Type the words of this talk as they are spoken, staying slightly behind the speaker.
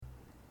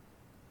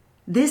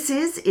This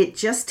is It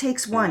Just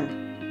Takes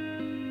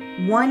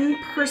One. One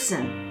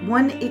person,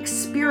 one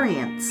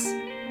experience,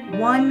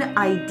 one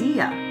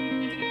idea,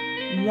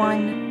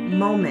 one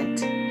moment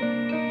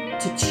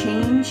to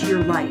change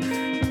your life.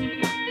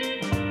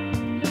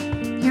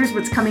 Here's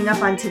what's coming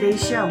up on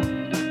today's show.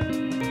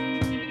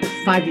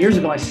 5 years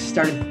ago, I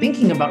started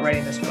thinking about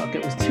writing this book.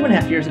 It was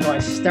 2.5 years ago I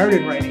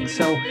started writing.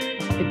 So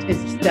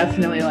it's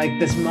definitely like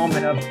this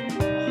moment of,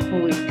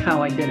 holy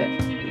cow, I did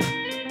it.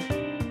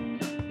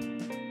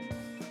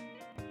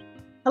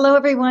 Hello,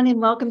 everyone,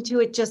 and welcome to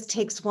It Just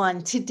Takes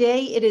One.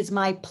 Today, it is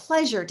my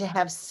pleasure to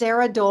have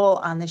Sarah Dole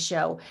on the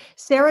show.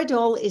 Sarah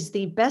Dole is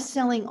the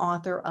best-selling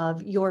author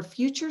of Your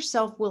Future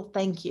Self Will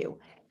Thank You.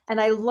 And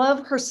I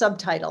love her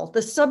subtitle.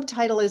 The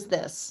subtitle is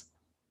this: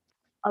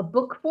 A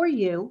Book for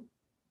You,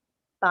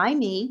 by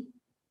me,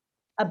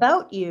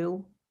 about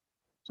you,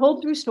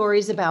 told through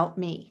stories about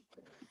me.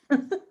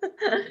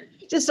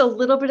 Just a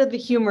little bit of the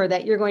humor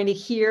that you're going to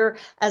hear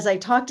as I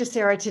talk to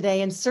Sarah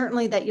today, and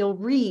certainly that you'll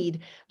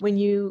read when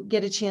you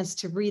get a chance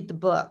to read the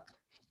book.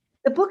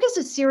 The book is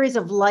a series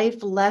of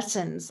life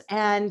lessons,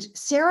 and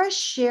Sarah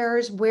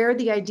shares where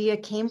the idea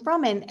came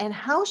from and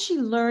how she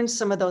learned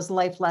some of those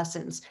life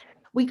lessons.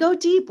 We go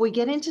deep, we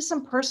get into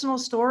some personal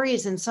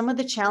stories and some of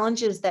the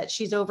challenges that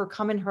she's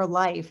overcome in her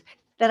life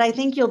that I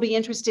think you'll be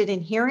interested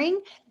in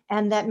hearing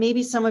and that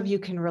maybe some of you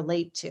can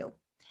relate to.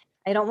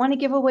 I don't want to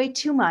give away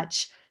too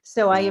much,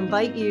 so I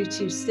invite you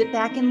to sit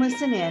back and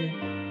listen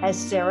in as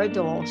Sarah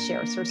Dole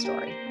shares her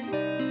story.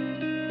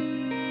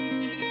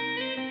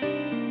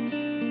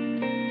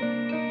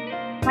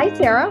 Hi,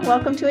 Sarah.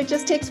 Welcome to It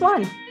Just Takes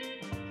One.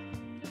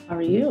 How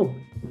are you?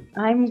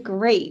 I'm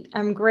great.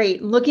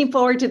 Looking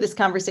forward to this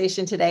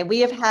conversation today. We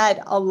have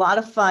had a lot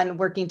of fun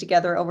working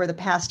together over the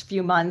past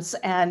few months,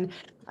 and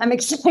I'm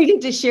excited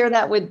to share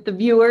that with the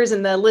viewers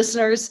and the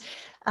listeners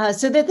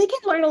so that they can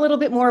learn a little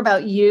bit more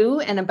about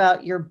you and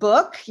about your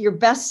book, your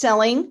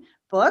best-selling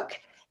book,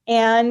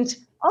 and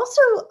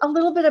also a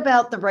little bit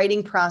about the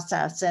writing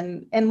process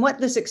and what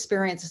this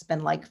experience has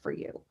been like for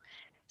you.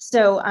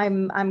 So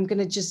I'm going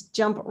to just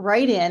jump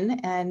right in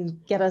and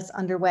get us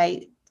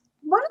underway.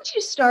 Why don't you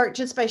start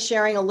just by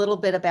sharing a little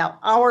bit about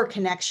our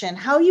connection,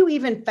 how you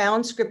even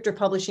found Scriptor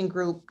Publishing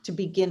Group to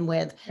begin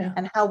with,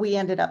 and how we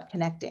ended up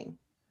connecting?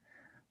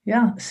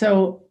 Yeah.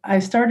 So I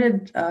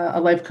started a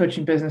life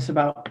coaching business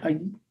about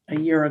a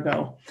year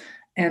ago.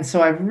 And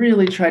so I've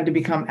really tried to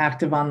become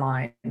active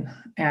online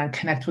and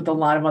connect with a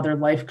lot of other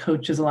life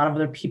coaches, a lot of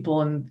other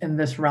people in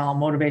this realm,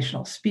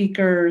 motivational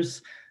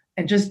speakers,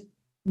 and just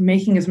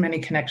making as many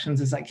connections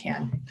as I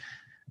can.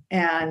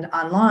 And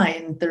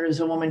online, there's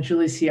a woman,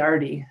 Julie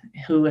Ciardi,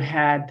 who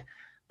had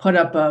put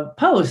up a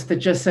post that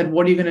just said,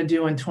 what are you going to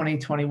do in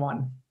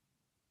 2021?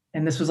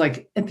 And this was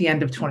like at the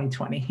end of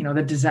 2020,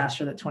 the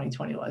disaster that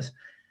 2020 was.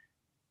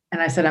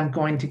 And I said, I'm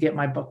going to get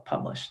my book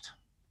published.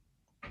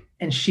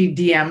 And she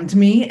DM'd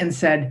me and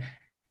said,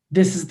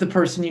 this is the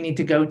person you need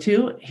to go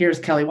to. Here's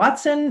Kelly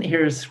Watson,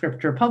 here's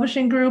Scriptor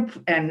Publishing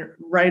Group. And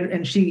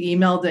she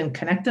emailed and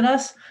connected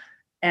us.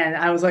 And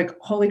I was like,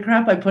 holy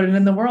crap, I put it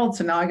in the world.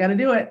 So now I got to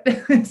do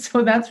it.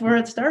 So that's where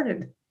it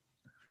started.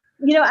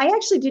 I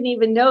actually didn't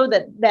even know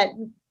that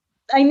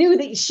I knew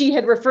that she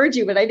had referred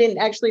you, but I didn't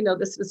actually know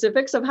the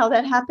specifics of how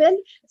that happened.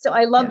 So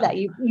I love that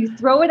you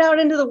throw it out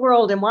into the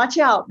world and watch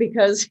out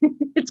because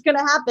it's going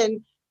to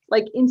happen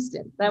like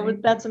instant.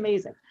 That's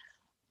amazing.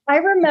 I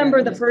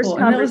remember the first cool.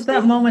 conversation.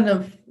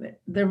 And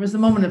there was the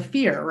moment of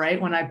fear,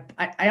 right? When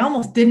I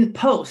almost didn't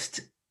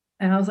post.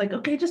 And I was like,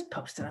 okay, just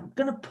post it. I'm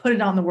going to put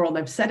it out in the world.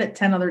 I've said it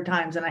 10 other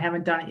times and I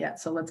haven't done it yet.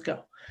 So let's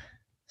go.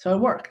 So it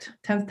worked.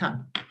 10th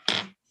time.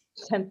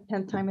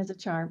 10th time is a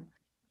charm.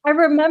 I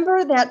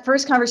remember that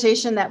first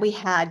conversation that we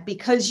had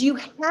because you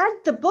had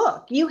the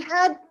book. You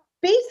had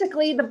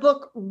basically the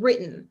book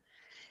written.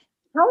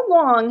 How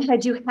long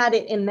had you had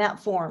it in that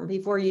form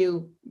before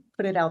you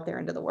put it out there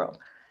into the world?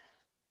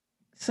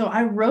 So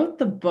I wrote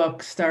the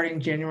book starting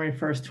January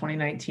 1st,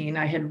 2019.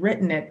 I had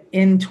written it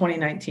in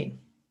 2019.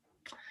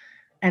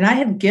 And I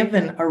had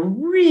given a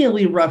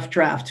really rough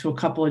draft to a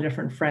couple of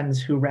different friends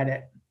who read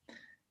it.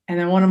 And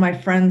then one of my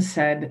friends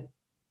said,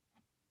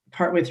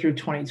 partway through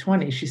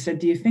 2020, she said,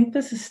 do you think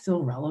this is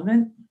still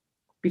relevant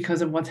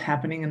because of what's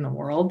happening in the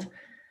world?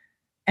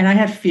 And I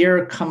had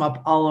fear come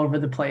up all over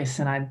the place.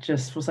 And I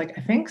just was like,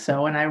 I think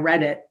so. And I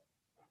read it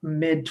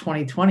mid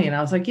 2020. And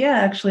I was like, yeah,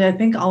 actually, I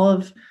think all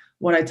of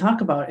what I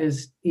talk about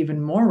is even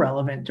more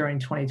relevant during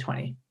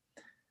 2020.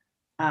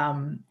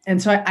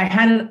 And so I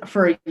had it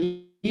for a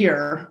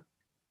year.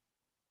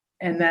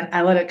 And then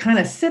I let it kind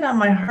of sit on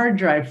my hard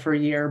drive for a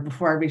year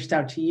before I reached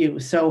out to you.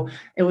 So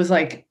it was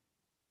like,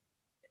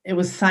 it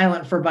was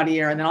silent for about a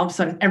year. And then all of a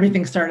sudden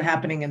everything started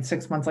happening. And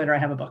 6 months later, I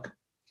have a book.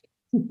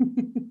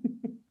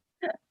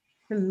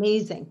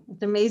 Amazing.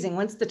 It's amazing.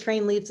 Once the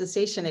train leaves the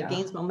station, it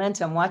gains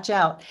momentum. Watch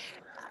out.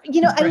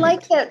 Right. I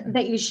like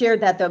that you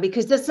shared that though,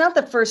 because that's not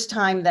the first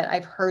time that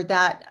I've heard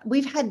that.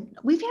 We've had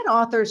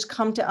authors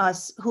come to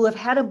us who have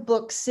had a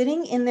book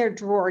sitting in their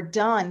drawer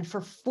done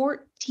for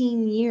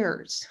 14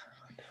 years,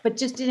 but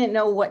just didn't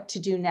know what to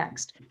do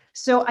next.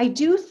 So I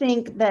do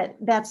think that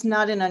that's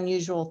not an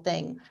unusual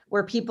thing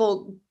where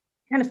people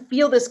kind of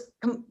feel this,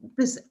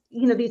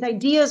 these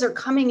ideas are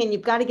coming and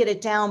you've got to get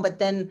it down, but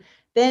then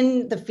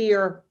the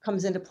fear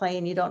comes into play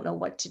and you don't know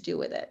what to do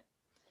with it.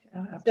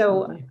 Yeah,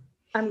 So absolutely.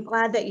 I'm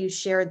glad that you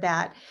shared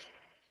that.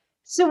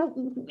 So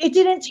it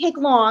didn't take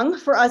long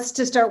for us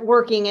to start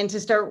working and to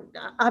start,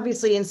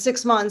 obviously in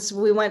 6 months,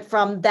 we went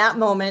from that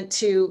moment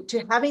to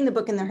having the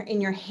book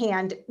in your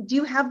hand. Do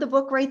you have the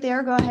book right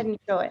there? Go ahead and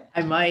show it.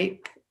 I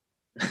might.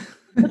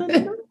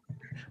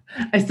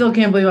 I still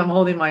can't believe I'm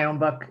holding my own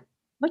book.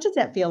 What does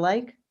that feel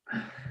like?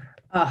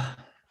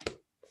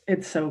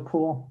 It's so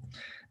cool.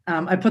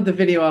 I put the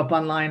video up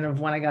online of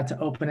when I got to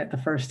open it the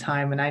first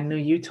time, and I knew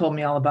you told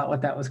me all about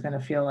what that was going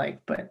to feel like,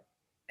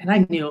 and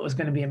I knew it was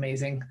going to be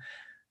amazing.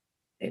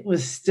 It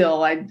was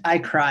still, I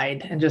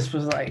cried and just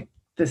was like,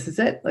 this is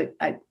it. Like,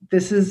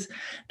 it's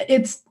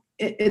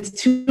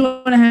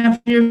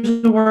 2.5 years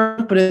of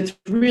work, but it's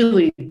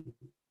really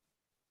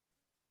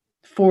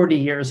 40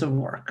 years of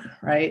work,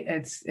 right?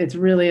 It's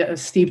really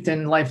steeped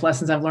in life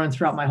lessons I've learned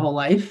throughout my whole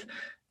life.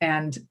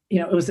 And,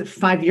 it was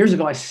 5 years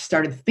ago I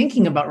started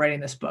thinking about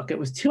writing this book. It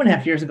was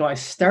 2.5 years ago I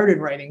started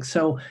writing.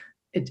 So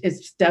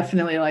it's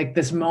definitely like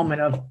this moment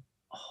of,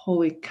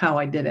 holy cow,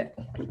 I did it.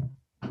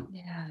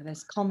 Yeah,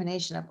 this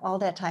culmination of all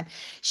that time.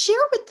 Share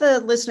with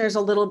the listeners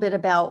a little bit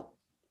about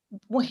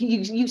when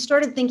you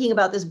started thinking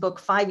about this book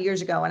 5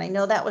 years ago, and I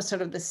know that was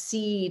sort of the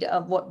seed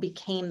of what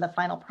became the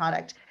final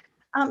product.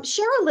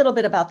 Share a little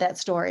bit about that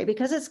story,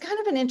 because it's kind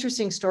of an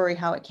interesting story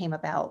how it came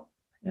about.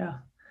 Yeah.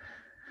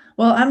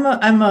 Well,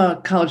 I'm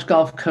a college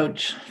golf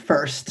coach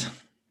first.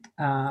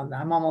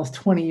 I'm almost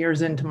 20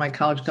 years into my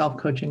college golf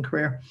coaching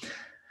career.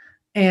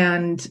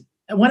 And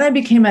when I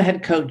became a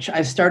head coach,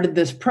 I started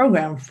this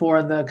program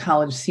for the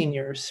college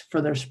seniors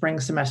for their spring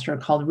semester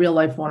called Real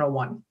Life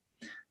 101.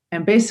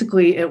 And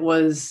basically it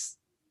was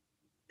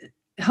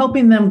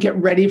helping them get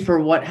ready for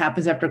what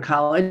happens after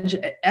college.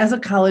 As a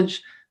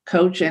college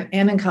coach and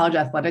in college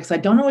athletics, I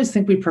don't always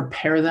think we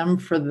prepare them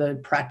for the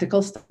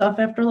practical stuff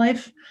after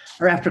life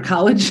or after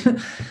college.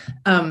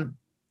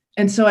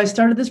 And so I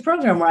started this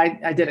program where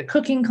I did a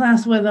cooking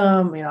class with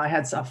them. I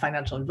had a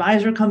financial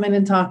advisor come in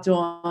and talk to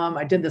them.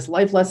 I did this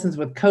life lessons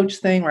with coach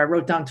thing where I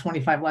wrote down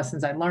 25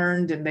 lessons I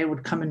learned, and they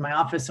would come in my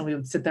office and we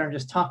would sit there and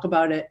just talk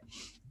about it.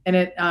 And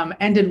it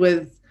ended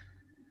with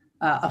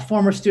a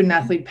former student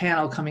athlete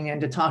panel coming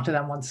in to talk to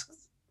them once,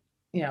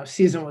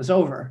 season was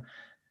over.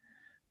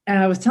 And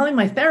I was telling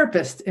my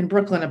therapist in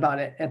Brooklyn about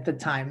it at the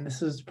time.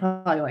 This was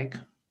probably like,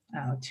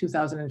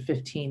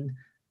 2015.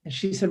 And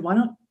she said, why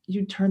don't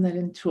you turn that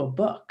into a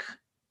book,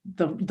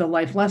 the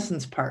life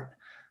lessons part?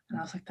 And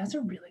I was like, that's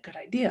a really good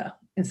idea.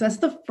 And so that's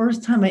the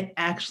first time I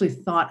actually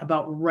thought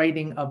about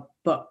writing a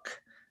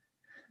book.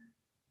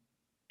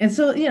 And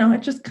so,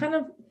 it just kind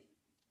of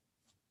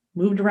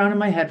moved around in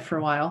my head for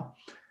a while.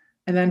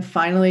 And then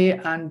finally,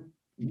 on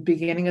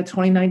beginning of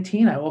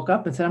 2019, I woke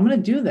up and said, I'm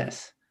going to do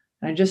this.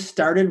 And I just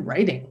started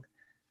writing.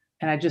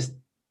 And I just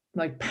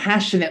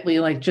passionately,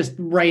 just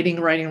writing.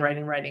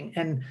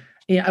 And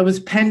I was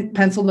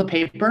pencil to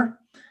paper.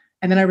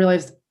 And then I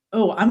realized,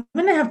 I'm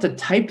going to have to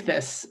type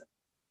this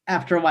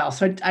after a while.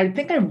 So I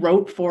think I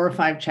wrote 4 or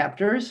 5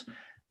 chapters.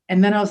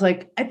 And then I was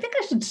like, I think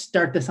I should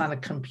start this on a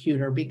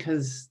computer,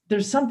 because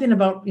there's something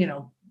about,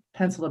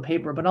 pencil to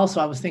paper, but also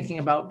I was thinking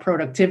about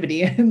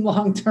productivity and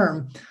long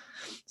term.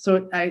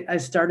 So I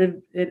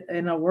started it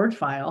in a Word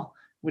file,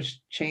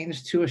 which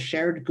changed to a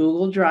shared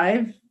Google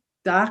Drive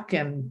doc.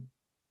 And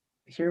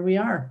here we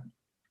are.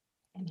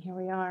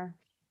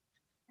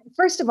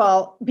 First of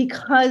all,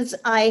 because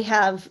I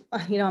have,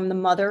 I'm the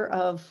mother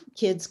of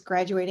kids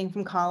graduating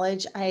from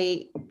college,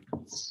 I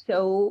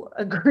so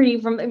agree.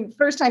 From the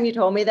first time you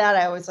told me that,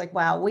 I was like,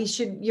 wow,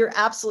 you're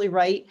absolutely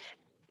right.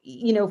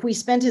 If we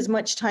spent as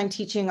much time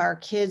teaching our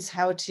kids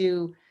how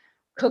to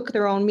cook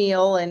their own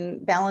meal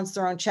and balance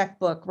their own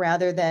checkbook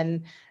rather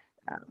than,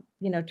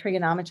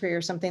 trigonometry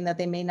or something that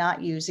they may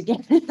not use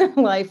again in their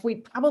life,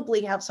 we'd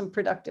probably have some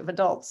productive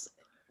adults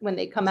when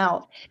they come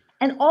out.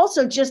 And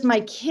also just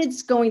my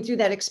kids going through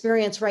that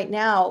experience right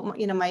now.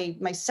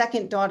 My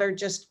second daughter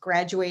just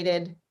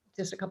graduated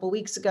just a couple of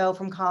weeks ago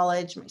from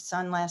college, my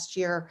son last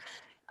year,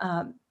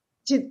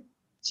 to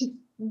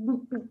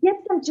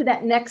get them to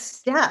that next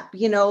step,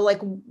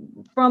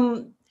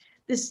 from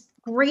this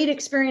great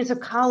experience of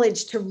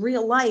college to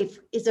real life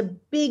is a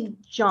big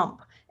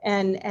jump.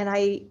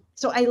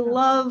 So I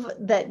love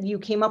that you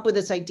came up with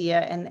this idea,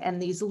 and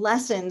these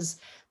lessons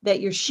that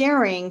you're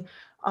sharing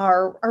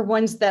are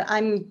ones that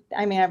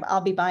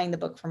I'll be buying the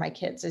book for my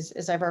kids,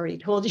 as I've already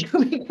told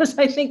you, because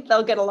I think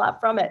they'll get a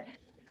lot from it.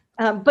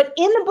 But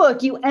in the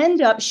book, you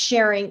end up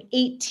sharing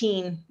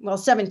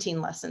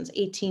 17 lessons,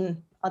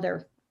 18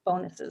 other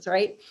bonuses,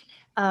 right?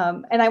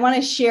 And I want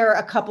to share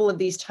a couple of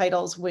these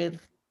titles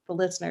with the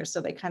listeners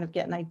so they kind of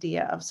get an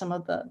idea of some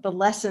of the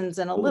lessons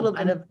and a little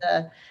bit of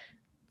the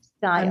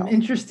style. I'm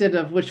interested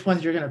of which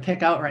ones you're going to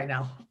pick out right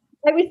now.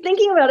 I was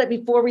thinking about it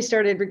before we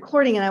started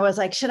recording, and I was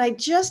like, should I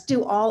just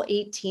do all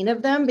 18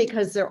 of them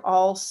because they're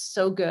all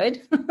so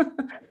good?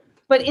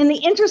 But in the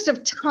interest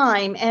of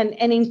time and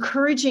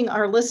encouraging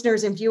our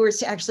listeners and viewers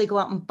to actually go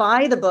out and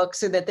buy the book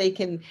so that they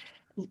can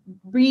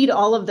read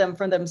all of them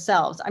for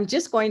themselves, I'm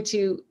just going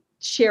to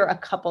share a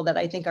couple that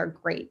I think are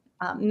great.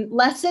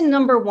 Lesson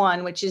number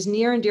 1, which is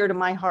near and dear to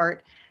my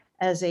heart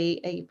as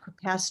a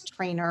past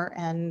trainer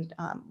and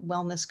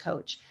wellness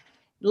coach.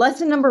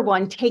 Lesson number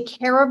 1, take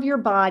care of your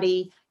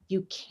body.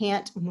 You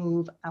can't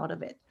move out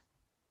of it.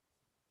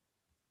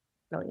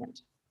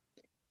 Brilliant.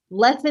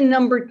 Lesson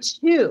number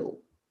 2,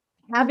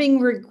 having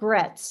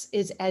regrets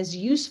is as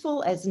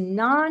useful as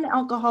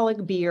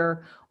non-alcoholic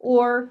beer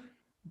or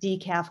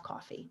decaf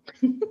coffee.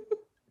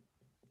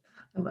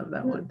 I love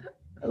that one.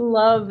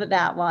 Love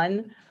that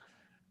one.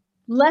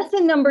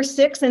 Lesson number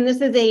 6, and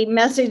this is a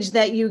message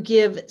that you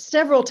give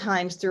several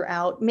times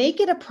throughout, make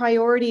it a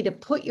priority to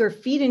put your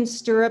feet in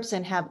stirrups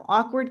and have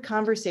awkward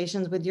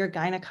conversations with your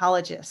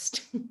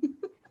gynecologist.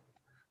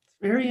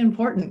 Very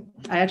important.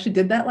 I actually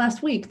did that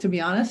last week, to be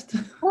honest.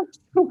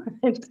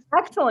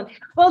 Excellent.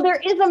 Well,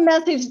 there is a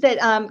message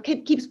that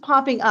keeps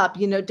popping up,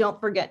 don't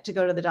forget to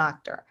go to the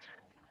doctor.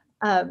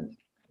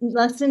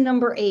 Lesson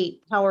number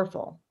 8,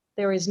 powerful.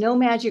 There is no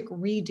magic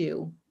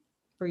redo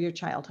for your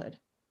childhood.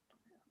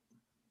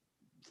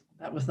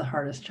 That was the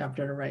hardest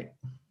chapter to write.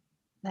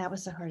 That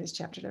was the hardest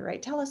chapter to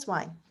write. Tell us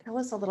why. Tell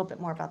us a little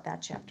bit more about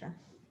that chapter.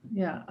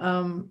 Yeah.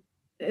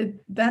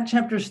 That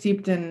chapter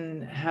steeped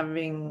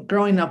in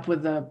growing up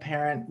with a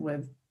parent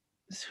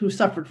who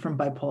suffered from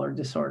bipolar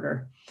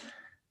disorder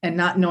and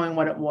not knowing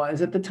what it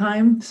was at the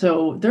time.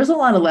 So there's a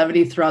lot of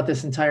levity throughout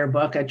this entire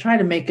book. I try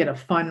to make it a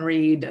fun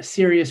read, a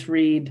serious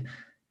read.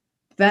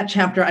 That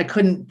chapter, I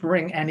couldn't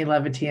bring any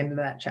levity into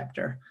that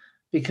chapter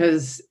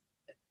because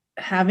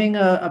having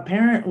a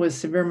parent with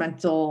severe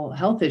mental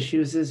health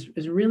issues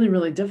is really,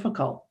 really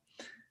difficult.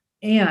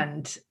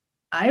 And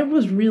I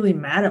was really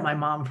mad at my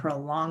mom for a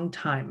long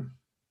time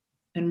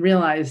and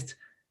realized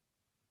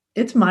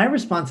it's my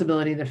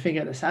responsibility to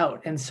figure this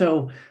out. And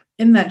so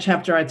in that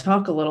chapter, I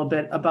talk a little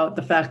bit about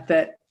the fact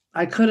that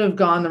I could have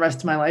gone the rest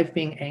of my life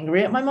being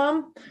angry at my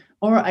mom,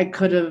 or I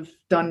could have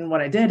done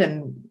what I did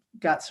and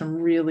got some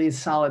really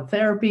solid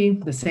therapy,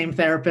 the same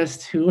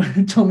therapist who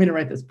told me to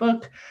write this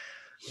book,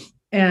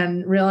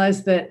 and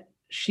realized that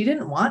she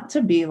didn't want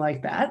to be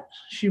like that.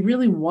 She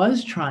really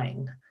was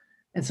trying.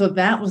 And so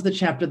that was the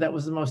chapter that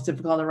was the most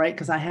difficult to write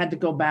because I had to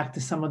go back to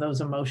some of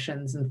those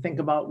emotions and think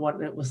about what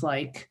it was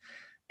like.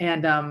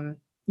 And,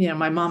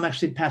 my mom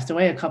actually passed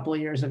away a couple of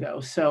years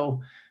ago.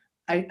 So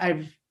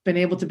I've been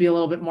able to be a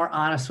little bit more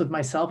honest with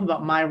myself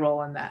about my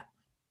role in that.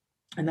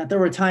 And that there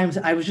were times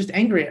I was just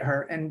angry at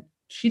her and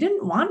she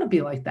didn't want to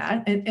be like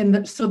that.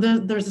 So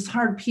there's this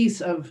hard piece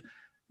of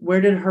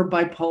where did her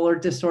bipolar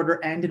disorder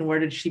end and where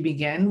did she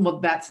begin? Well,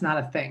 that's not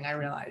a thing, I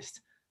realized.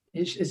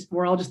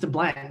 We're all just a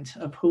blend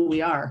of who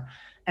we are.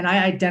 And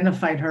I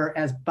identified her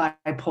as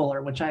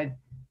bipolar, which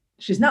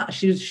she's not.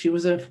 She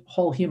was a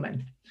whole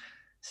human.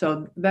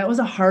 So that was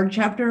a hard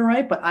chapter to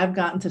write, but I've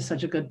gotten to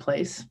such a good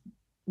place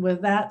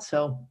with that.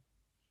 So,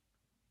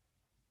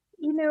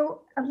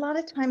 a lot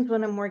of times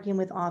when I'm working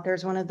with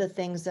authors, one of the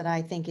things that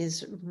I think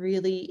is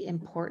really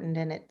important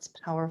and it's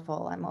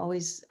powerful, I'm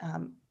always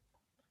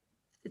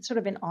it's sort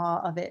of in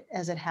awe of it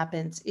as it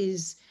happens,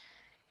 is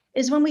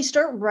when we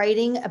start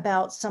writing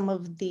about some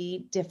of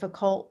the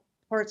difficult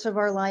parts of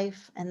our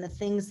life and the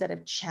things that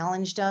have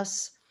challenged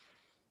us,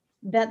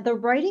 that the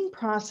writing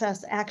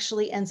process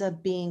actually ends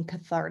up being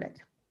cathartic.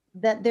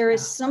 That there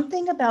is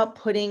something about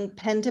putting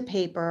pen to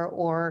paper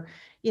or,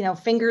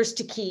 fingers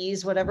to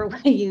keys, whatever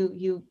way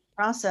you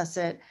process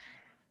it,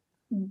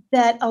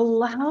 that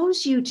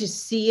allows you to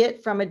see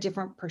it from a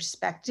different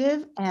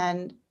perspective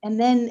and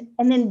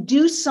then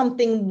do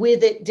something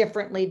with it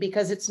differently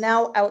because it's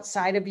now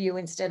outside of you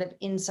instead of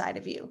inside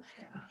of you.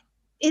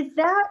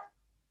 Yeah.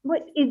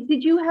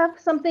 Did you have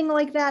something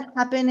like that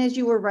happen as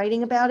you were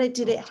writing about it?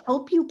 Did it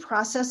help you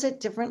process it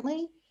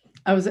differently?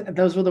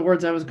 Those were the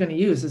words I was going to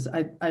use, is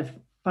I've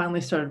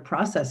finally started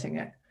processing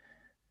it.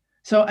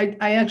 So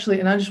I actually,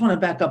 and I just want to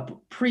back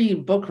up,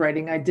 pre-book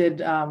writing, I did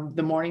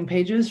the morning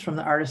pages from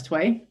The Artist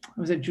Way.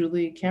 Was it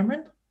Julie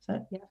Cameron? Is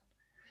that? Yeah.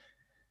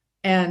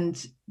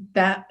 And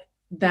that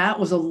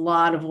was a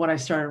lot of what I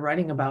started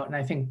writing about. And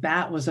I think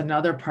that was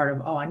another part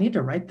of, I need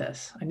to write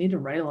this. I need to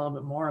write a little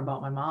bit more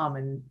about my mom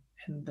and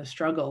the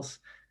struggles.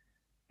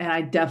 And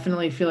I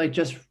definitely feel like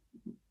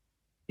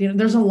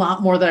there's a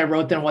lot more that I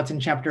wrote than what's in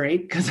chapter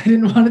 8 because I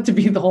didn't want it to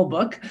be the whole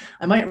book.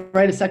 I might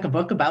write a second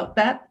book about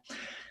that.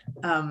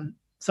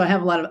 So I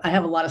have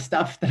a lot of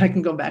stuff that I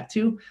can go back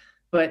to,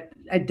 but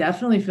I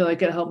definitely feel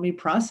like it helped me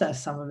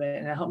process some of it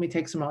and it helped me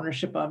take some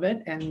ownership of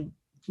it. And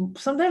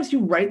sometimes you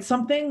write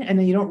something and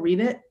then you don't read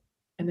it.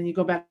 And then you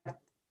go back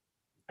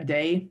a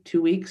day,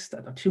 2 weeks,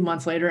 2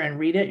 months later and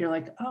read it. You're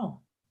like, oh,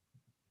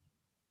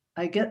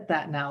 I get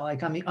that now.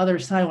 Like on the other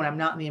side, when I'm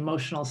not in the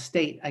emotional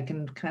state, I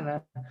can kind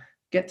of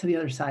get to the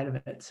other side of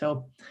it.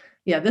 So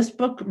yeah,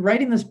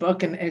 writing this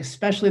book, and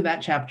especially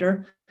that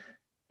chapter,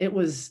 it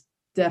was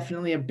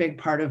definitely a big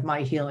part of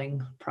my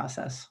healing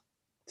process.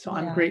 So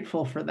I'm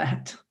grateful for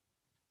that.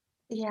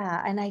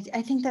 Yeah, and I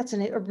think that's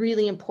a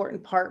really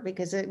important part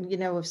because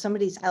if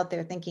somebody's out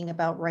there thinking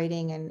about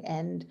writing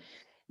and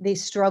they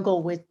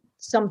struggle with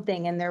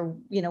something and they're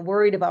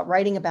worried about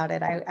writing about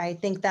it, I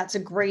think that's a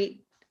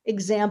great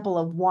example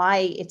of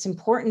why it's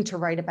important to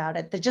write about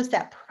it. That just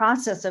that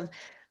process of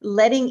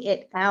letting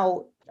it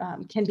out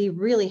can be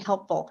really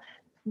helpful.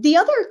 The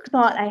other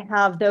thought I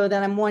have, though,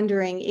 that I'm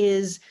wondering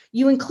is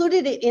you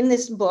included it in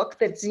this book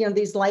that's,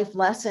 these life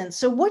lessons.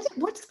 So what's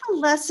the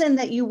lesson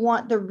that you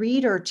want the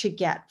reader to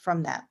get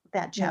from that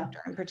Yeah.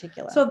 chapter in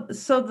particular?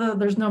 So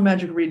there's no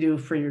magic redo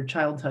for your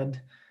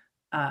childhood.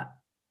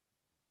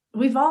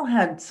 We've all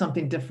had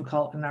something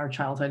difficult in our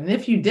childhood. And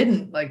if you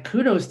didn't, like,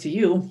 kudos to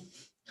you,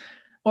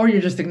 or you're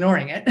just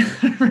ignoring it,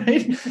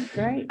 right?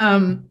 Right.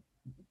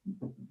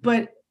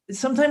 But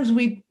sometimes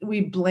we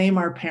blame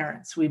our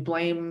parents. We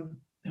blame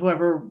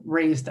whoever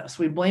raised us.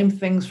 We blame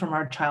things from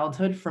our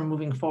childhood from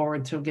moving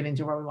forward to getting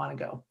to where we want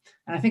to go.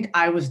 And I think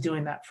I was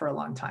doing that for a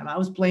long time. I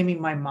was blaming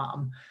my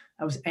mom.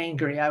 I was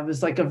angry. I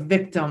was like a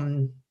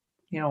victim.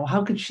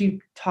 How could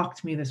she talk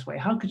to me this way?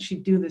 How could she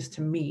do this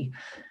to me?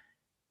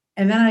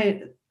 And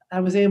then I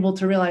was able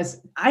to realize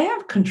I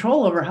have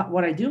control over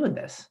what I do with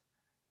this.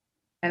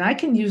 And I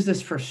can use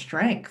this for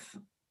strength.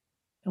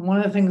 And one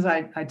of the things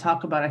I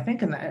talk about, I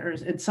think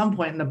at some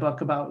point in the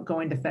book, about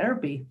going to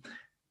therapy,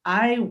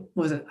 I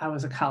was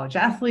a college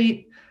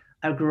athlete.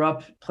 I grew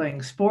up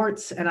playing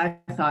sports, and I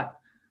thought,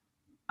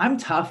 I'm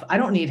tough. I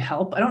don't need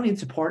help. I don't need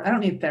support. I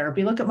don't need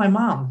therapy. Look at my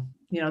mom.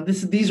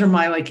 These are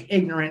my, like,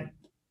 ignorant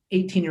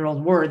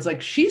 18-year-old words.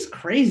 Like, she's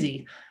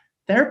crazy.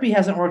 Therapy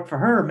hasn't worked for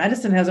her.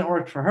 Medicine hasn't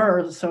worked for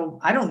her. So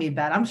I don't need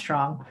that. I'm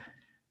strong.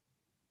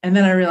 And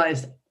then I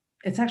realized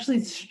it's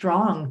actually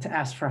strong to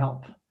ask for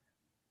help.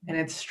 And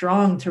it's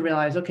strong to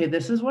realize, okay,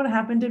 this is what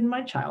happened in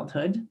my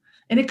childhood.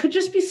 And it could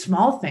just be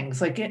small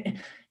things. Like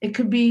it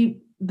could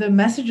be the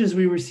messages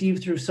we receive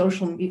through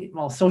social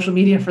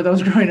media for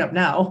those growing up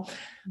now,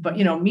 but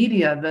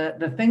media,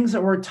 the things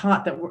that we're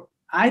taught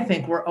I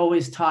think we're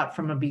always taught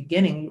from a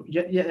beginning,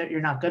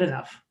 you're not good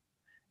enough.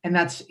 And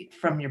that's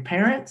from your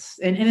parents.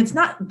 And it's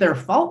not their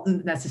fault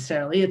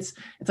necessarily. It's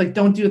like,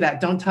 don't do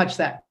that. Don't touch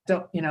that.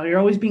 You're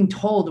always being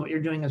told what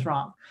you're doing is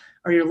wrong,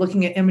 or you're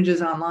looking at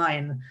images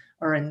online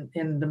or in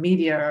the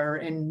media or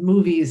in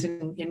movies,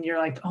 and you're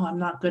like, oh, I'm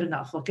not good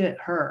enough. Look at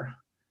her.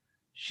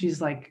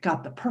 She's like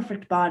got the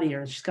perfect body,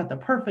 or she's got the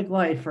perfect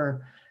life,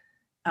 or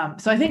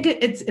so I think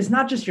it's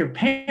not just your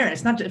parents.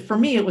 It's not just, for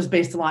me, it was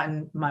based a lot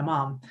in my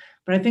mom,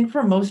 but I think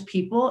for most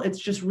people, it's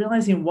just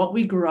realizing what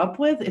we grew up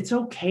with. It's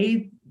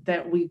okay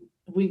that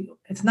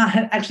it's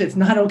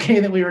not okay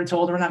that we were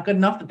told we're not good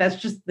enough, but that's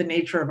just the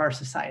nature of our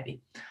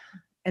society.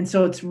 And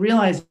so it's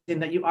realizing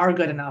that you are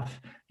good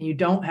enough and you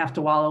don't have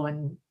to wallow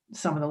in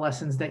some of the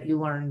lessons that you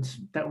learned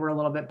that were a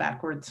little bit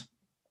backwards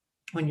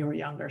when you were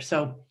younger.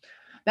 So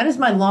that is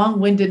my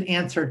long-winded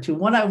answer to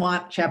what I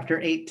want chapter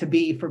 8 to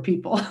be for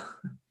people.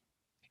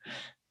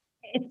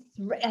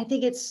 I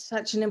think it's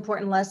such an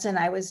important lesson.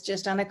 I was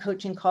just on a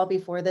coaching call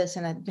before this,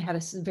 and I had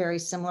a very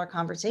similar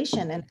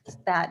conversation. And it's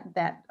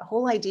that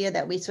whole idea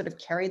that we sort of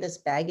carry this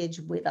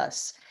baggage with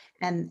us,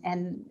 and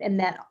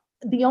that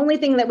the only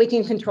thing that we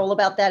can control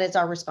about that is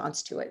our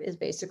response to it. Is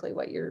basically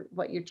what you're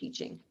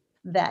teaching.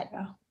 That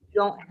you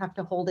don't have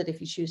to hold it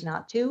if you choose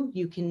not to.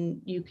 You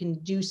can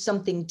do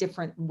something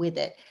different with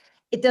it.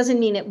 It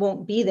doesn't mean it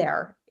won't be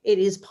there. It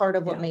is part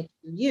of what makes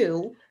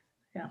you.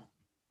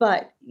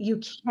 But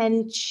you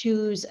can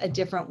choose a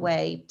different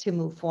way to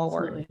move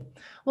forward. Absolutely.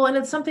 Well, and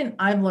it's something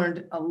I've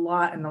learned a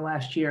lot in the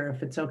last year.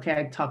 If it's okay,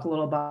 I talk a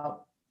little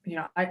about,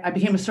 I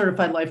became a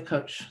certified life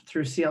coach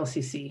through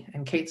CLCC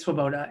and Kate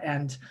Swoboda.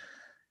 And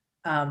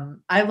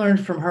I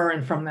learned from her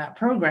and from that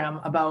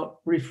program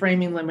about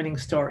reframing limiting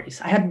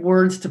stories. I had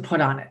words to put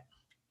on it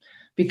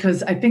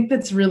because I think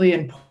that's really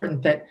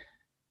important, that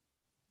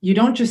you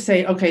don't just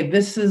say, okay,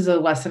 this is a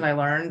lesson I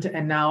learned,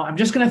 and now I'm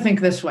just going to think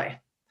this way.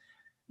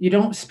 You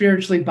don't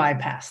spiritually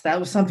bypass. That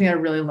was something I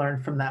really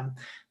learned from them.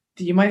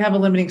 You might have a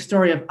limiting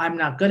story of I'm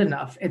not good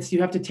enough.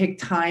 You have to take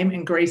time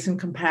and grace and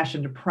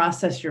compassion to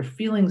process your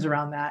feelings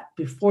around that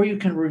before you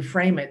can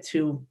reframe it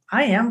to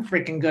I am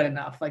freaking good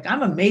enough. Like,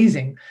 I'm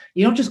amazing.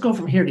 You don't just go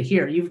from here to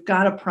here. You've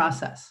got to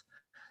process.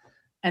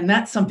 And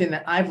that's something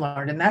that I've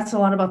learned. And that's a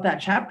lot about that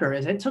chapter.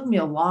 Is it took me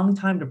a long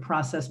time to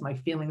process my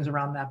feelings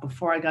around that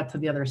before I got to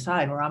the other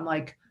side, where I'm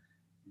like,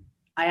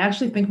 I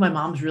actually think my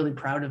mom's really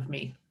proud of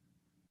me.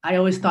 I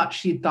always thought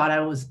she thought I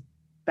was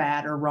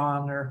bad or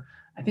wrong, or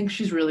I think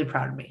she's really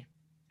proud of me.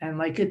 And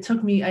like, it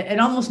took me, it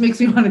almost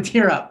makes me want to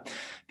tear up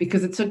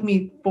because it took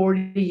me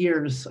 40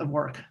 years of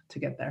work to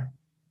get there.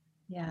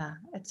 Yeah,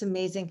 it's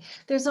amazing.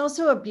 There's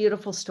also a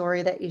beautiful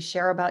story that you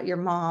share about your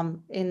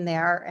mom in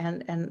there.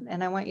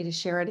 And I want you to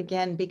share it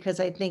again, because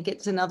I think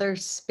it's another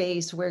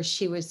space where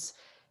she was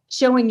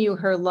showing you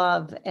her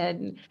love.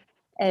 And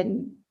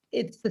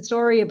it's the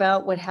story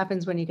about what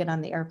happens when you get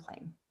on the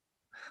airplane.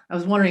 I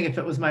was wondering if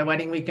it was my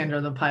wedding weekend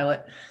or the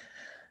pilot.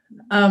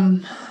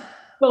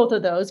 Both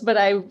of those, but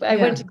I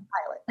went to the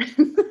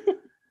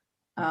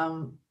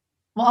pilot.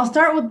 Well, I'll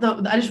start with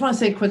I just want to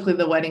say quickly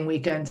the wedding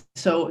weekend.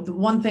 So the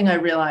one thing I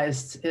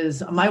realized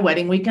is my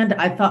wedding weekend,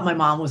 I thought my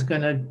mom was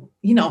going to,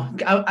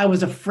 I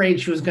was afraid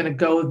she was going to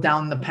go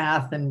down the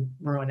path and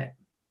ruin it.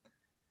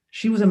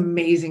 She was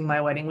amazing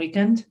my wedding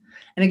weekend.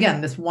 And again,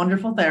 this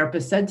wonderful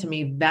therapist said to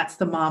me, that's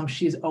the mom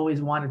she's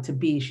always wanted to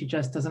be. She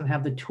just doesn't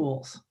have the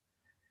tools.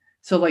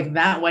 So like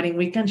that wedding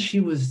weekend, she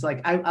was like,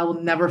 I will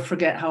never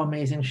forget how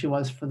amazing she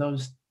was for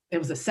those. It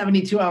was a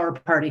 72-hour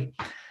party.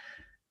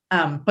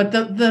 But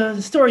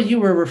the story you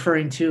were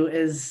referring to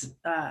is,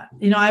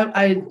 And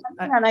I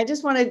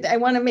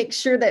want to make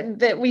sure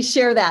that we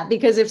share that,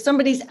 because if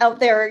somebody's out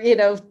there,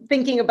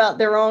 thinking about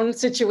their own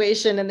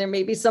situation, and there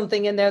may be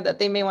something in there that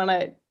they may want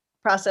to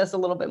process a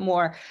little bit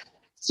more.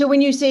 So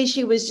when you say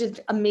she was just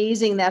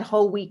amazing that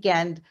whole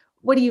weekend,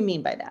 what do you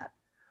mean by that?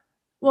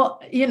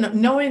 Well,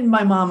 knowing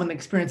my mom and the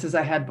experiences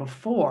I had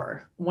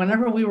before,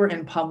 whenever we were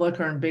in public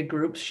or in big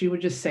groups, she would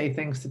just say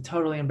things to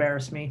totally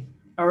embarrass me.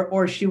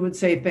 Or she would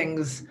say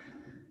things,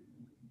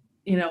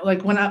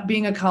 like when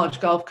being a college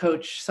golf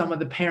coach, some of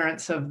the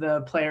parents of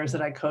the players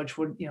that I coach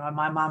would,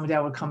 my mom and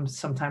dad would come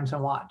sometimes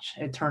and watch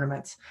at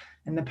tournaments.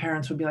 And the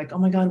parents would be like, oh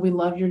my God, we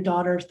love your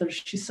daughter.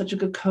 She's such a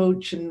good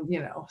coach. And,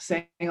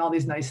 saying all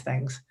these nice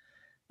things.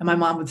 And my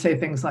mom would say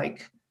things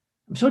like,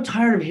 I'm so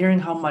tired of hearing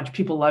how much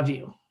people love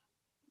you.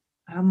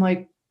 And I'm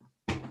like,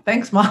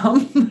 thanks,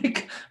 Mom.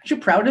 Like, aren't you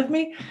proud of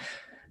me?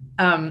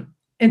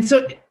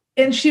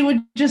 And she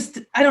would just,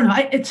 I don't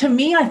know. To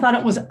me, I thought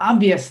it was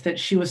obvious that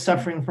she was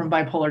suffering from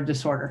bipolar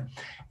disorder.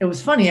 It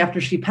was funny,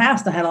 after she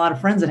passed, I had a lot of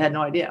friends that had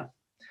no idea.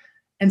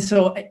 And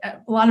so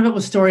a lot of it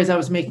was stories I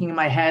was making in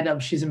my head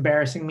of she's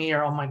embarrassing me,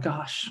 or, oh my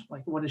gosh,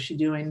 like, what is she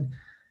doing?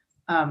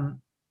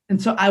 And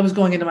so I was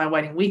going into my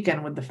wedding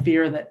weekend with the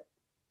fear that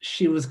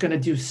she was going to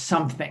do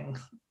something,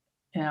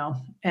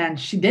 and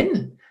she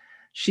didn't.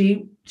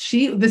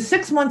 The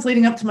 6 months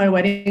leading up to my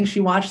wedding, she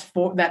watched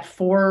that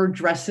Four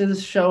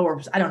Dresses show, or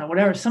I don't know,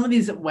 whatever, some of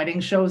these wedding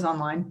shows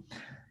online.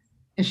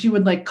 And she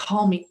would like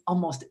call me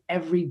almost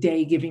every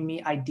day, giving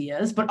me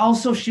ideas, but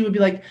also she would be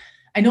like,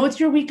 I know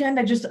it's your weekend.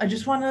 I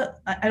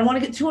don't want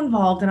to get too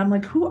involved. And I'm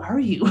like, who are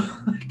you?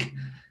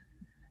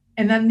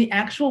 And then the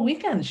actual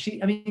weekend,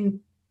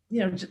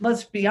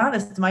 let's be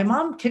honest. My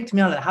mom kicked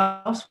me out of the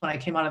house when I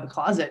came out of the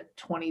closet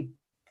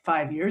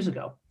 25 years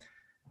ago.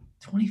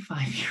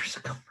 25 years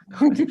ago.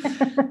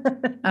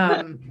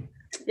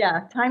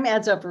 Yeah, time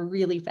adds up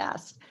really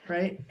fast.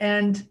 Right.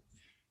 And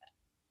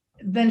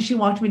then she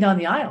walked me down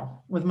the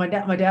aisle with my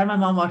dad. My dad and my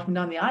mom walked me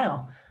down the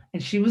aisle,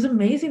 and she was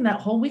amazing that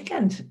whole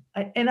weekend.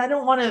 I'm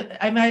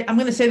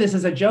going to say this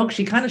as a joke.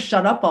 She kind of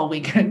shut up all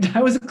weekend.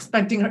 I was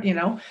expecting her,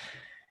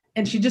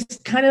 and she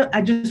just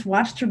I just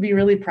watched her be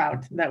really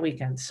proud that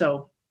weekend.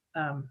 So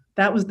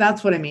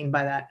that's what I mean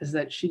by that, is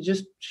that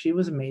she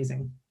was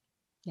amazing.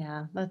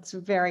 Yeah, that's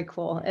very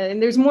cool. And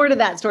there's more to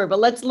that story, but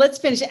let's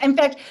finish it. In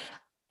fact,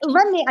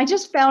 I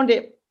just found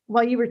it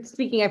while you were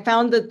speaking. I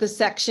found the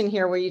section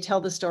here where you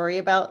tell the story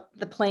about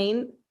the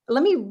plane.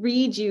 Let me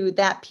read you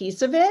that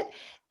piece of it,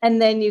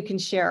 and then you can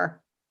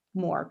share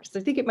more, because I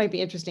think it might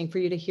be interesting for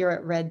you to hear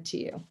it read to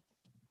you.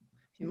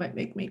 You might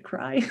make me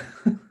cry.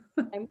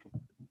 So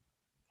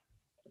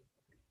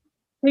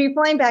you're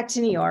flying back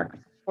to New York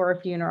for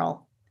a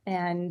funeral,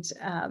 and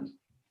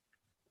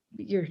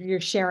you're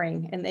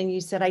sharing, and then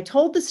you said, I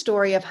told the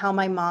story of how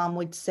my mom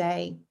would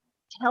say,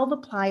 tell the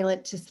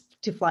pilot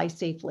to fly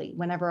safely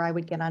whenever I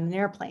would get on an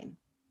airplane.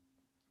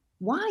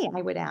 Why?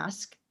 I would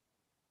ask.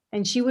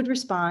 And she would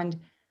respond,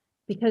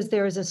 because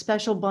there is a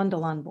special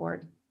bundle on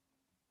board.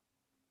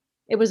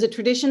 It was a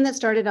tradition that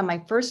started on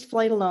my first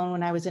flight alone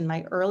when I was in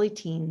my early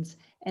teens,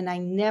 and I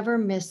never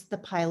missed the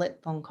pilot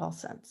phone call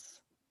since.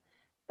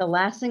 The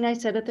last thing I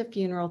said at the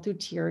funeral through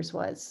tears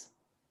was,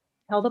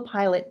 tell the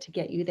pilot to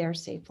get you there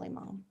safely,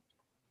 Mom.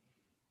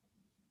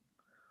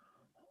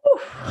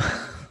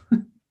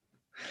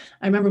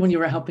 I remember when you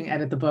were helping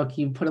edit the book,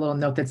 you put a little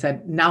note that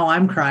said, now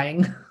I'm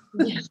crying.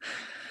 Yes.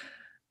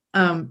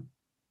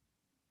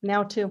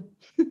 Now too.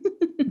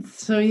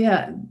 So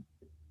yeah,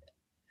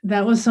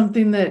 that was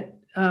something that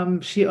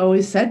she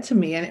always said to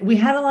me. And we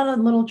had a lot of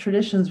little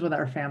traditions with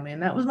our family.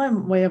 And that was my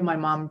way of my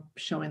mom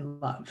showing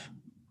love,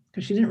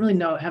 because she didn't really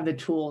have the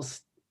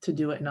tools to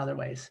do it in other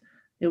ways.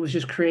 It was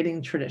just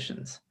creating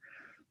traditions.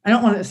 I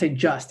don't want to say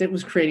it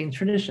was creating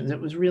traditions.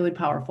 It was really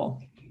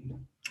powerful.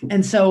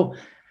 And so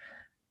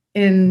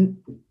in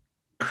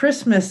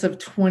Christmas of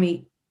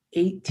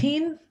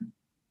 2018,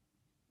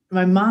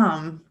 my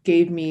mom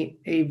gave me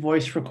a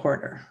voice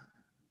recorder.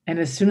 And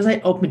as soon as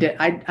I opened it,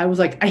 I was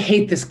like, I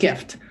hate this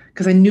gift,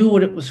 because I knew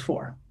what it was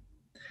for.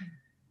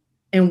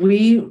 And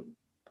we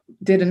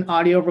did an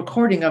audio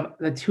recording of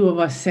the two of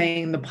us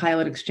saying the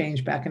pilot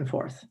exchange back and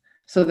forth,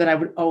 so that I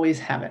would always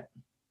have it.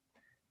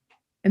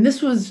 And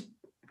this was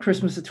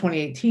Christmas of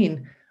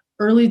 2018.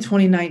 Early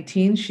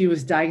 2019, she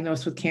was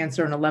diagnosed with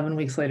cancer, and 11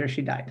 weeks later,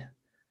 she died.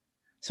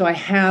 So I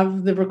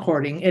have the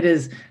recording.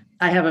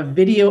 I have a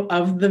video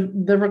of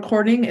the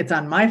recording. It's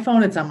on my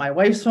phone. It's on my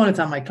wife's phone. It's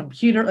on my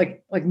computer.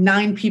 Like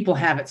 9 people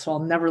have it, so I'll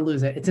never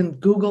lose it. It's in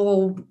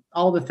Google,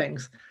 all the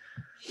things.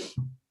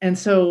 And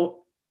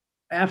so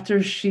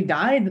after she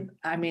died,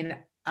 I mean,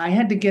 I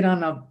had to get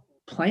on a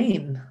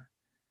plane.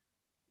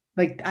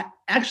 Like,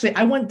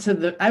 I went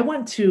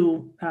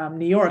to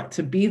New York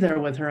to be there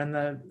with her in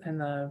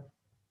the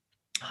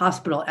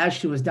hospital as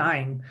she was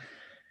dying.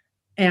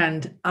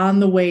 And on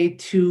the way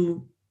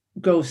to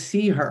go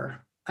see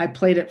her, I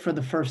played it for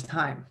the first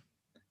time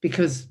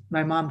because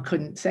my mom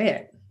couldn't say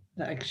it.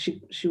 Like,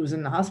 she was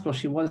in the hospital.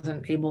 She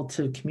wasn't able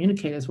to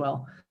communicate as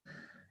well.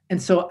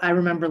 And so I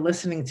remember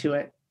listening to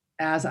it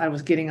as I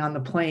was getting on the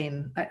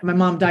plane. My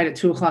mom died at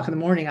 2:00 in the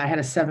morning. I had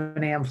a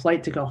 7 a.m.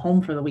 flight to go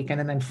home for the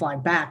weekend and then fly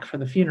back for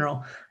the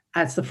funeral.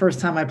 That's the first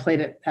time I played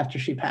it after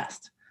she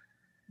passed.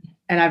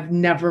 And I've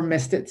never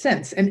missed it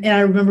since. And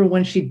I remember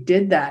when she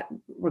did that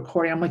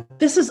recording, I'm like,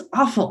 this is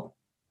awful.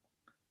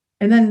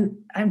 And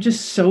then I'm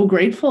just so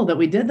grateful that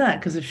we did that,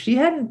 because if she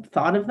hadn't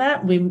thought of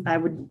that, I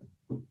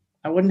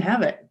wouldn't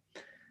have it.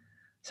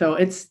 So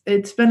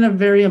it's been a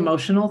very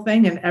emotional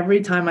thing. And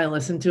every time I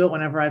listen to it,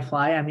 whenever I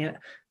fly, I mean,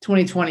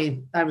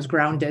 2020, I was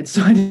grounded,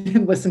 so I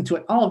didn't listen to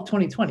it all of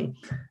 2020.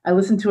 I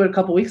listened to it a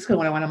couple of weeks ago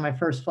when I went on my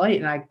first flight,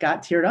 and I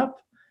got teared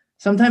up.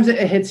 Sometimes it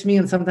hits me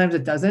and sometimes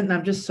it doesn't. And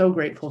I'm just so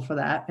grateful for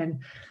that. And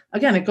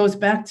again, it goes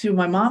back to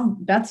my mom.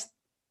 That's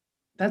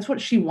what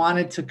she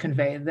wanted to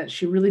convey, that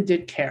she really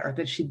did care,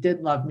 that she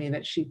did love me,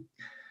 that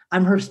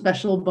I'm her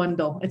special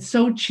bundle. It's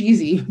so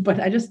cheesy, but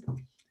it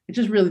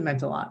just really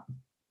meant a lot.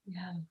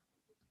 Yeah.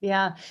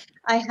 Yeah.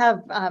 I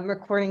have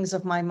recordings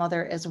of my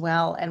mother as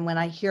well. And when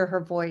I hear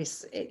her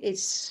voice,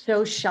 it's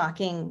so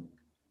shocking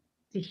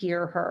to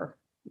hear her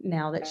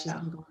now that she's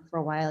been gone for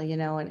a while,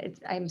 and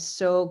I'm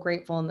so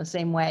grateful in the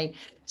same way.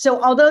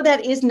 So although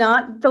that is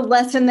not the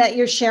lesson that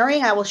you're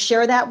sharing, I will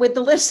share that with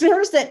the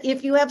listeners, that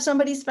if you have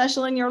somebody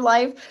special in your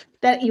life,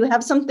 that you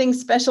have something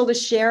special to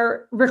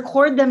share,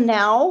 record them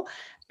now,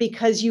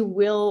 because you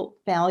will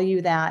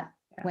value that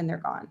when they're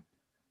gone.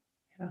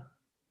 Yeah.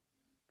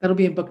 That'll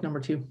be in book number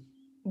 2.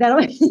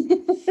 That'll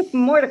be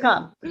more to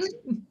come.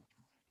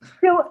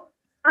 So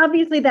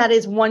obviously that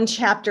is one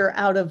chapter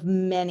out of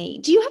many.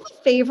 Do you have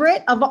a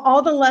favorite of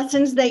all the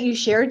lessons that you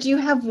shared? Do you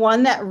have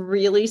one that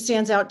really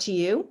stands out to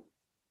you?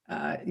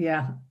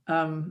 Yeah.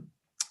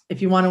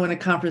 If you want to win a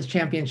conference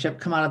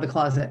championship, come out of the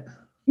closet.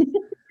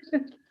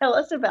 Tell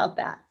us about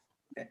that.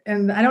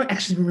 And I don't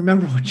actually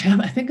remember what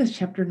chapter. I think it's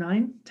chapter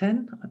 9,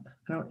 10.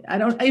 I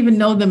don't even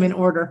know them in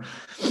order.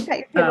 You got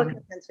your table of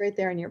contents right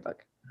there in your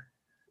book.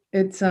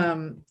 It's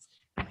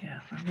yeah,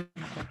 I'm going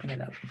to open it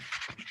up.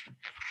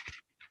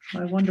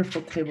 My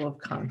wonderful table of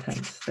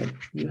contents that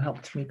you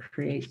helped me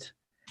create.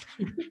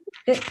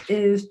 It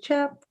is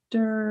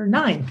chapter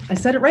 9. I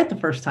said it right the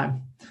first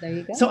time. There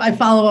you go. So I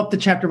follow up the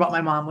chapter about my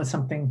mom with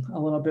something a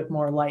little bit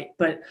more light,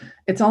 but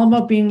it's all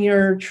about being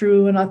your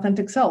true and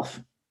authentic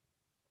self.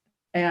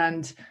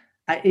 And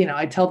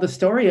I tell the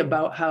story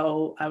about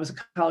how I was a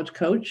college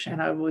coach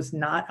and I was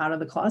not out of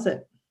the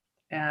closet.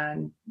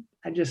 And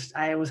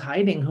I was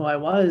hiding who I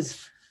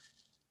was.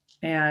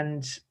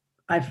 And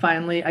I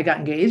got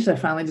engaged. I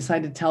finally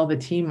decided to tell the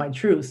team my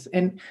truth.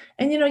 And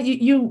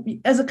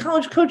you as a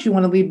college coach, you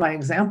want to lead by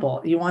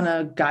example. You want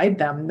to guide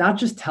them, not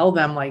just tell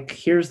them like,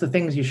 here's the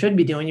things you should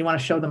be doing. You want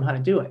to show them how to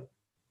do it.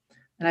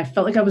 And I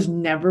felt like I was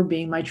never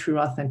being my true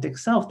authentic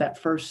self that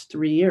first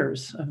 3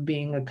 years of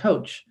being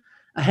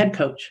a head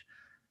coach.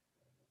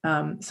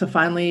 So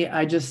finally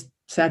I just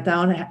sat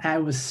down. I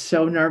was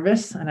so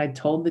nervous and I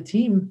told the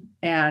team,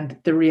 and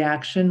the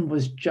reaction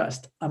was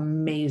just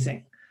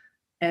amazing.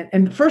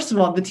 And first of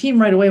all, the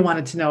team right away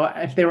wanted to know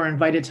if they were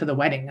invited to the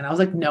wedding. And I was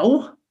like,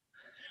 no. And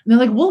they're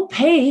like, we'll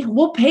pay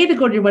to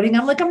go to your wedding.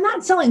 I'm like, I'm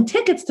not selling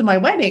tickets to my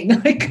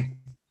wedding. Like,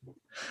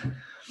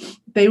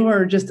 they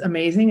were just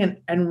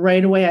amazing. And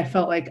right away, I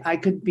felt like I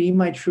could be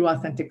my true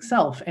authentic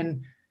self.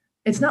 And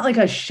it's not like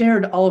I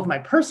shared all of my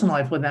personal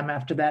life with them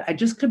after that. I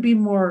just could be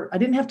more, I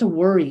didn't have to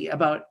worry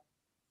about,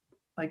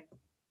 like,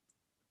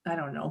 I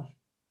don't know,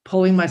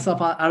 pulling myself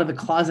out of the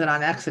closet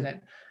on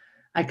accident.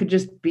 I could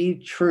just be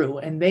true.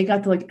 And they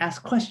got to like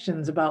ask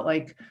questions about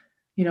like,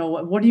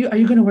 are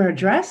you going to wear a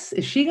dress?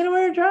 Is she going to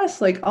wear a dress?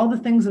 Like all the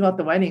things about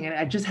the wedding. And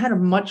I just had a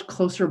much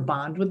closer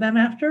bond with them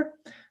after.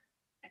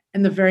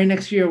 And the very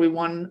next year we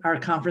won our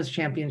conference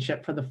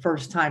championship for the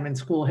first time in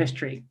school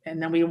history.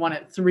 And then we won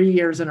it 3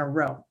 years in a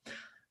row.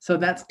 So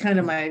that's kind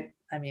of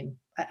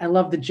I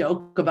love the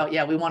joke about,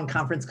 we won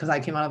conference because I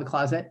came out of the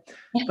closet.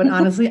 But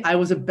honestly, I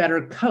was a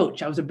better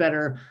coach. I was a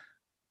better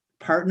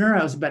partner.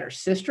 I was a better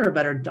sister, a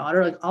better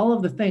daughter, like all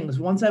of the things.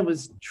 Once I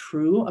was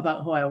true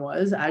about who I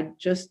was, I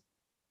just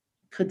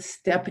could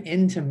step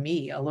into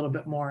me a little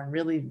bit more and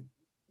really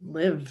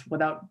live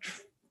without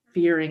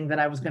fearing that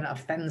I was going to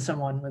offend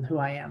someone with who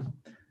I am.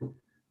 It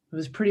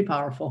was pretty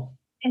powerful.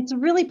 It's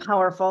really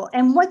powerful.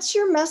 And what's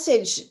your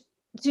message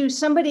to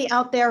somebody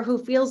out there who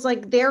feels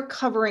like they're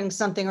covering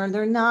something or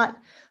they're not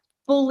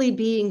fully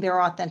being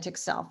their authentic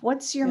self?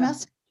 What's your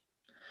message?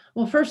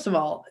 Well, first of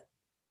all,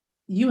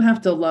 you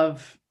have to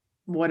love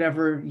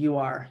whatever you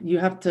are. You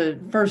have to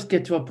first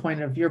get to a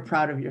point of you're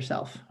proud of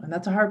yourself. And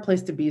that's a hard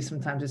place to be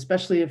sometimes,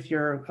 especially if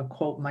you're a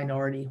quote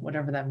minority,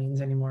 whatever that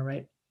means anymore,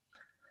 right?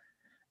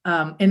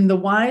 In the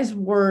wise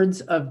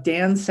words of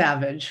Dan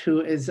Savage,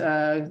 who is,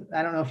 I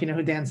don't know if you know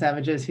who Dan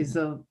Savage is. He's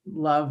the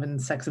love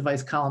and sex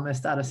advice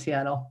columnist out of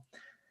Seattle.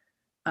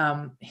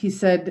 He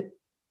said,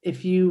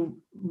 if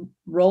you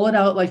roll it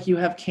out like you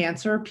have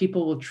cancer,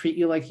 people will treat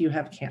you like you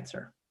have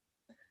cancer.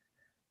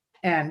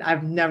 And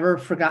I've never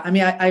forgot. I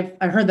mean,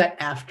 I heard that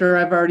after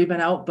I've already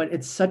been out, but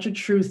it's such a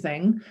true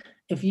thing.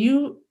 If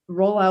you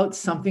roll out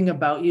something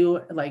about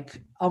you,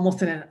 like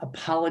almost in an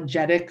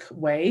apologetic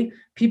way,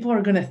 people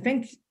are going to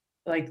think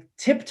like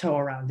tiptoe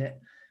around it.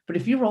 But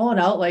if you roll it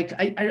out, like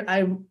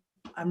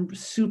I'm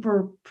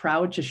super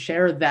proud to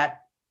share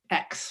that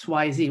X,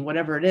 Y, Z,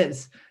 whatever it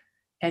is,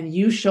 and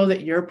you show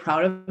that you're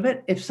proud of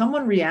it. If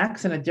someone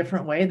reacts in a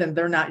different way, then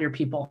they're not your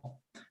people.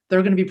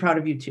 They're going to be proud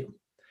of you too.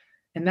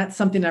 And that's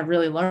something I've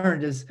really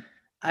learned is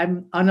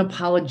I'm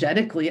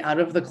unapologetically out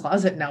of the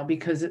closet now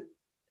because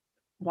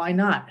why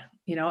not?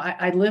 You know,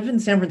 I live in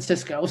San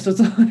Francisco, so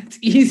it's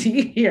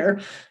easy here.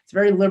 It's a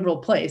very liberal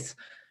place,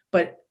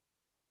 but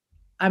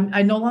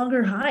I no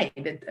longer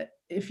hide.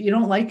 If you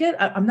don't like it,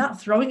 I'm not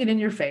throwing it in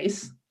your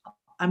face.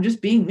 I'm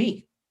just being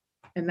me.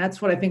 And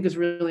that's what I think is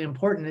really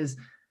important is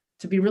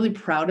to be really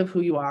proud of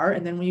who you are.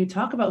 And then when you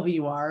talk about who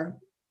you are,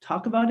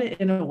 talk about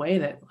it in a way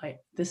that like,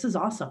 this is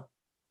awesome.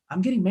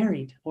 I'm getting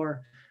married,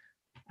 or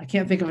I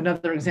can't think of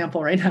another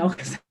example right now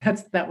because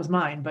that was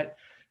mine, but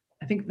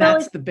I think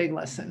that's the big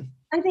lesson.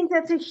 I think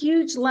that's a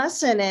huge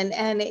lesson,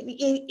 and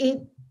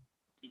it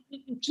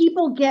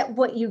people get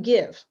what you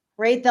give,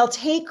 right? They'll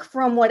take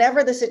from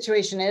whatever the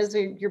situation is,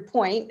 your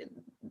point,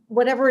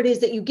 whatever it is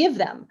that you give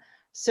them.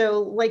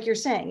 So like you're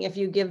saying, if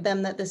you give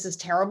them that this is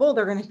terrible,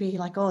 they're going to be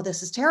like, oh,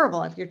 this is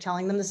terrible. If you're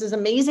telling them this is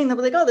amazing, they'll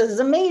be like, oh, this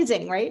is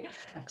amazing, right?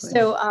 Exactly.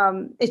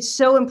 So it's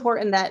so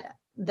important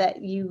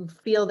that you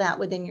feel that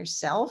within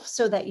yourself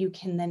so that you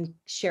can then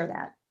share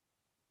that.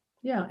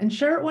 Yeah. And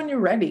share it when you're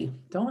ready.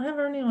 Don't have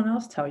anyone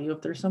else tell you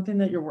if there's something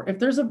that if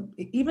there's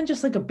even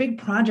just like a big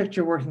project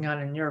you're working on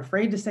and you're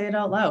afraid to say it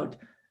out loud,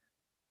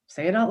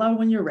 say it out loud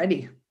when you're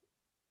ready,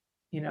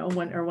 you know,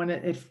 when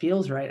it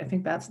feels right. I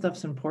think that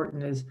stuff's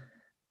important.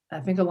 I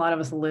think a lot of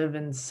us live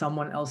in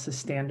someone else's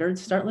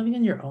standards. Start living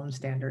in your own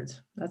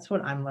standards. That's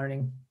what I'm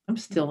learning. I'm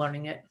still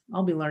learning it.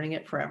 I'll be learning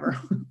it forever.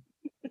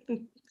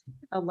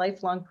 A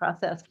lifelong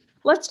process.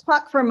 Let's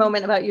talk for a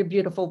moment about your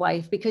beautiful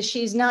wife, because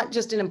she's not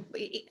just an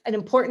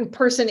important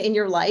person in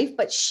your life,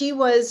 but she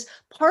was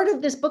part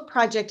of this book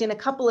project in a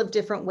couple of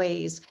different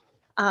ways.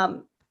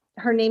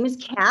 Her name is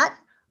Kat,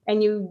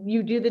 and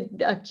you do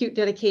the cute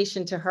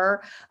dedication to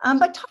her.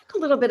 But talk a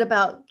little bit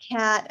about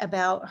Kat,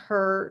 about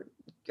her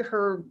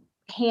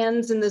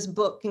hands in this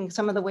book and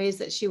some of the ways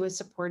that she was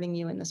supporting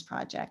you in this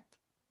project.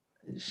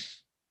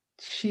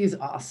 She's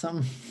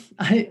awesome.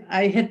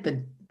 I hit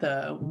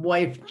the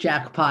wife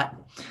jackpot.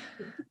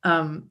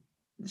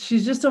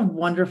 She's just a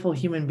wonderful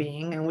human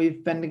being, and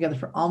we've been together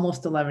for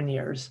almost 11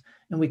 years,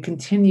 and we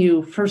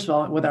continue, first of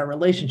all, with our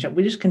relationship,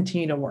 we just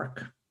continue to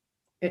work.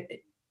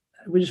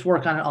 We just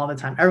work on it all the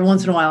time. Every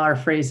once in a while, our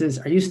phrase is,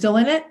 are you still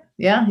in it?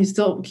 Yeah, you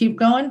still keep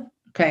going?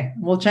 Okay,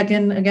 we'll check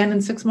in again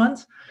in 6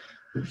 months.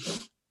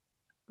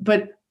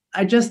 But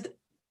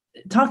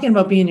talking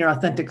about being your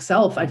authentic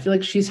self, I feel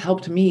like she's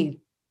helped me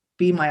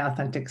be my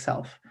authentic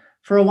self.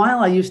 For a while,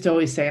 I used to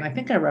always say, and I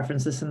think I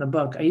referenced this in the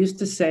book, I used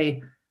to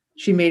say,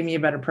 she made me a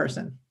better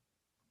person.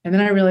 And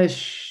then I realized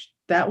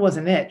that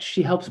wasn't it.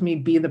 She helped me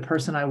be the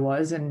person I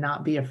was and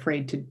not be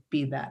afraid to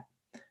be that.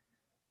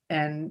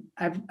 And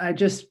I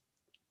don't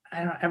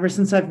know, ever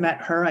since I've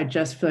met her, I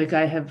just feel like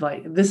I have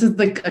this is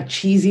like a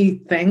cheesy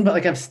thing, but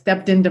like I've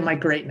stepped into my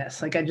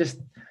greatness. Like I just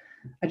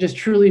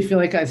truly feel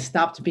like I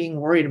stopped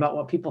being worried about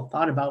what people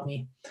thought about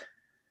me.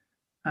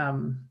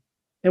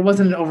 It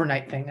wasn't an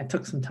overnight thing. It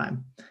took some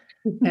time.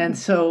 And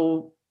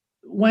so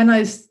when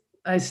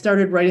I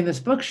started writing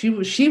this book, she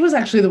was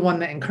actually the one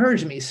that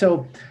encouraged me.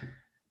 So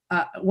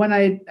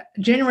January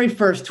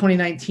 1st,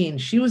 2019,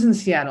 she was in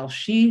Seattle.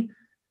 She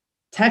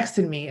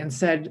texted me and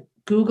said,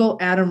 Google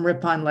Adam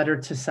Rippon letter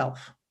to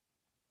self.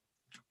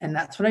 And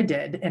that's what I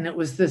did. And it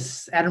was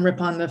this Adam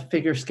Rippon, the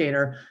figure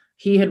skater.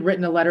 He had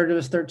written a letter to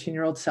his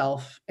 13-year-old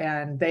self,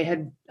 and they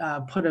had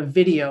put a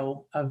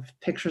video of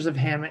pictures of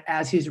him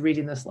as he's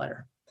reading this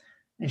letter.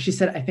 And she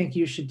said, I think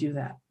you should do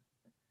that.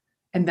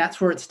 And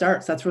that's where it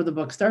starts. That's where the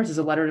book starts, is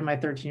a letter to my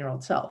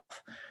 13-year-old self.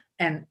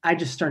 And I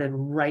just started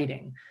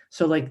writing.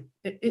 So like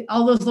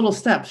all those little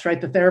steps, right?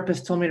 The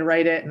therapist told me to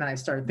write it, and then I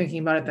started thinking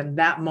about it. Then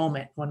that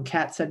moment when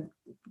Kat said,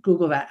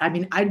 Google that. I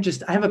mean, I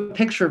have a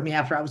picture of me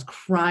after I was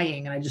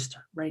crying, and I just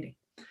started writing.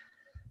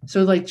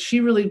 So like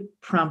she really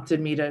prompted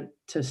me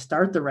to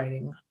start the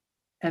writing.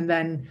 And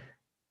then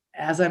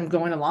as I'm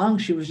going along,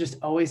 she was just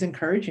always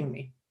encouraging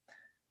me.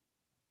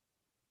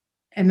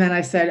 And then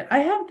I said, I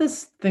have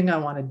this thing I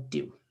want to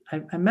do.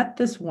 I met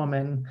this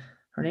woman,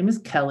 her name is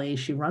Kelly.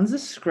 She runs a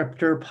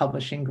Scriptor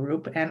publishing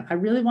group, and I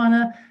really want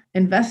to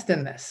invest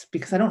in this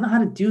because I don't know how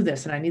to do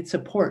this and I need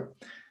support.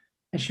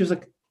 And she was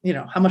like, you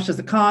know, how much does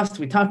it cost?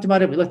 We talked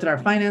about it. We looked at our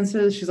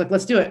finances. She's like,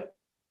 let's do it.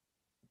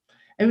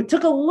 And it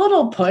took a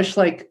little push.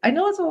 Like, I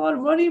know it's a lot of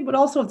money, but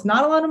also it's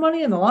not a lot of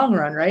money in the long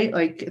run, right?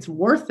 Like it's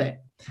worth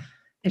it.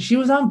 And she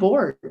was on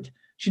board.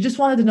 She just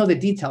wanted to know the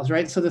details,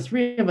 right? So the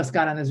three of us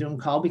got on a Zoom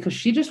call because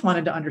she just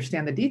wanted to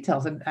understand the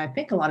details. And I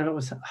think a lot of it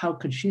was how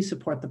could she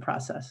support the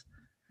process?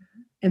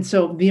 And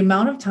so the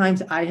amount of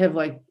times I have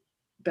like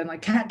been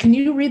like, Kat, can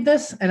you read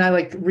this? And I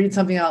like read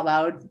something out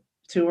loud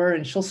to her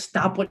and she'll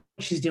stop what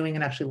she's doing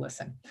and actually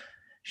listen.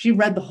 She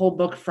read the whole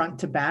book front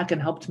to back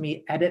and helped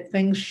me edit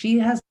things. She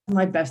has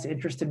my best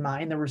interest in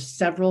mind. There were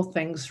several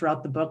things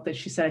throughout the book that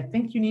she said, I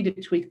think you need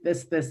to tweak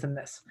this, this, and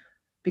this,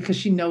 because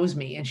she knows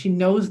me and she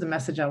knows the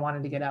message I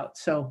wanted to get out.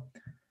 So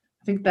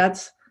I think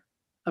that's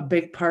a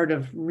big part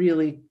of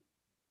really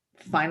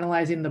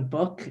finalizing the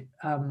book,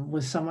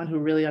 was someone who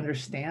really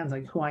understands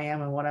like who I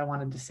am and what I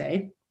wanted to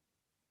say.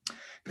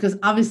 Because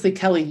obviously,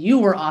 Kelly, you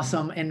were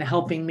awesome in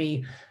helping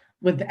me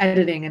with the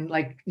editing and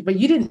like, but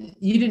you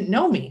didn't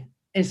know me.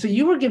 And so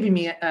you were giving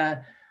me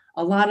a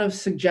lot of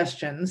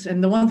suggestions.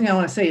 And the one thing I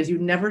want to say is you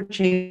never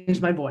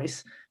changed my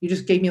voice. You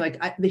just gave me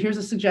like, here's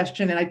a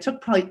suggestion. And I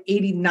took probably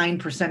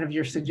 89% of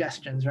your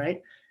suggestions,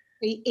 right?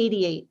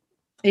 88.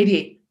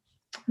 88.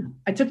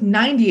 I took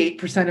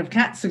 98% of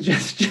Kat's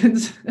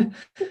suggestions.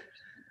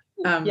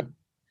 Yeah.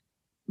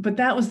 But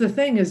that was the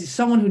thing, is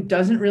someone who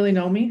doesn't really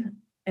know me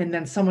and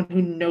then someone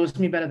who knows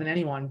me better than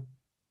anyone,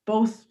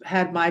 both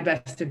had my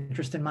best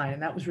interest in mind.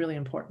 And that was really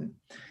important.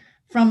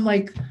 From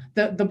like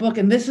the book,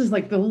 and this is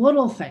like the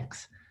little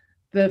things,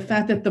 the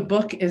fact that the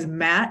book is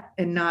matte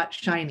and not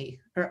shiny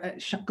or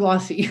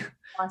glossy,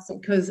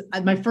 because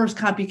my first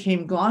copy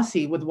came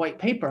glossy with white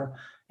paper,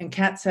 and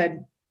Kat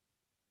said,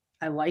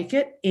 I like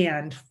it,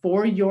 and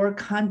for your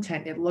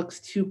content, it looks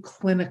too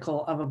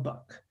clinical of a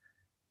book.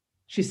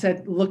 She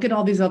said, look at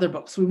all these other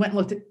books. We went and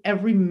looked at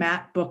every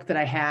matte book that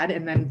I had,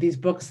 and then these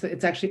books,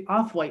 it's actually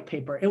off white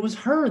paper. It was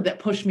her that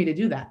pushed me to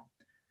do that.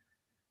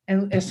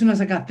 And as soon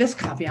as I got this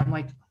copy, I'm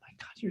like, oh my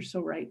God, you're so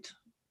right.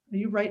 Are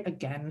you right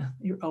again?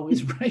 You're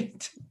always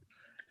right.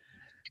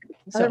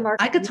 So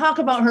I could talk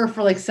about her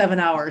for like 7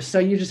 hours. So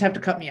you just have to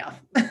cut me off.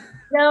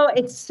 No,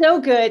 it's so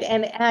good.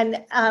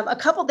 And a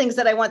couple things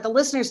that I want the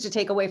listeners to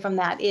take away from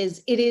that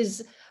is it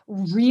is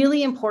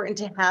really important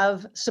to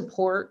have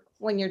support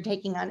when you're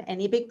taking on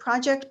any big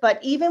project, but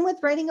even with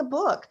writing a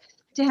book,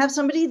 to have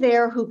somebody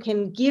there who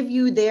can give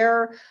you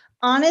their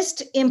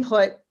honest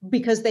input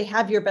because they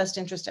have your best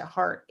interest at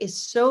heart is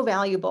so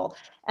valuable.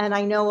 And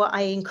I know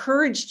I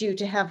encouraged you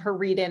to have her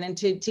read in and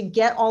to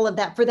get all of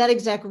that for that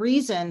exact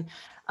reason,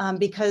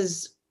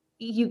 because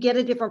you get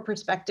a different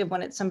perspective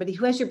when it's somebody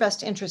who has your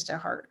best interest at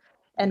heart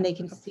and they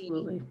can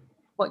Absolutely. see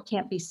what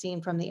can't be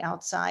seen from the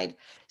outside.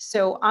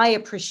 So I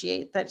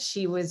appreciate that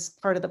she was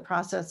part of the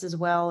process as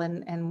well,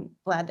 and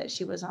glad that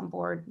she was on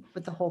board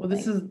with the whole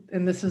thing.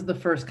 This is the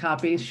first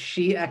copy.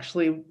 She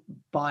actually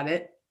bought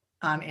it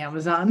on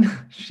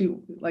Amazon.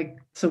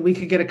 So we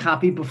could get a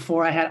copy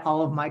before I had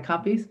all of my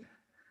copies.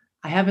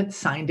 I haven't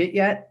signed it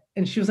yet.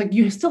 And she was like,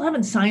 you still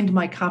haven't signed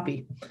my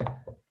copy.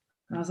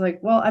 And I was like,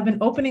 well, I've been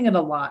opening it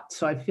a lot,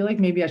 so I feel like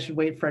maybe I should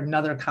wait for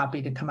another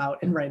copy to come out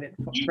and write it.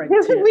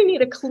 We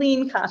need a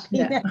clean copy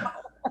now.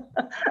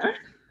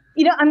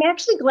 I'm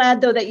actually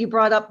glad though that you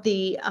brought up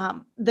the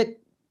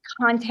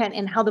content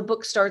and how the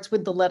book starts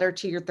with the letter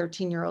to your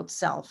 13-year-old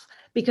self,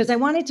 because I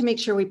wanted to make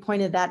sure we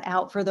pointed that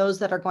out for those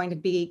that are going to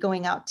be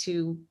going out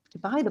to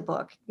buy the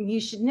book. You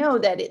should know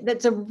that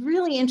that's a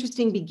really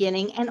interesting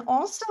beginning and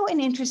also an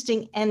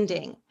interesting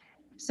ending.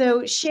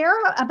 So share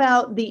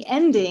about the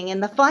ending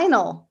and the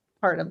final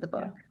part of the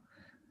book. Yeah.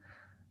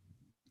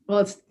 Well,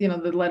 it's,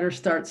 the letter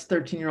starts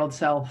 13-year-old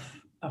self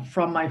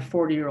from my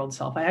 40-year-old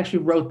self. I actually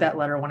wrote that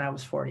letter when I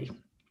was 40.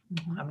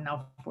 Mm-hmm. I'm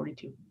now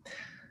 42.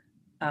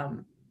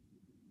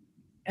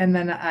 And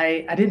then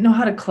I didn't know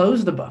how to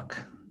close the book.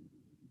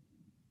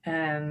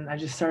 And I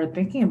just started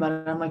thinking about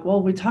it. I'm like,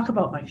 well, we talk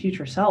about my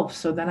future self.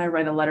 So then I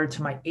write a letter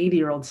to my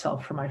 80-year-old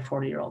self for my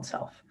 40-year-old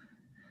self.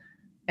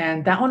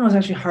 And that one was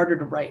actually harder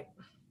to write,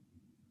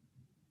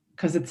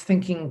 because it's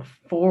thinking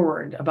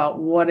forward about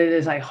what it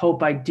is I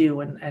hope I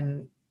do.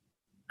 And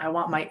I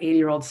want my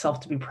 80-year-old self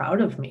to be proud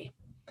of me.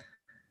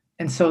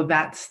 And so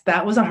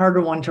that was a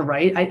harder one to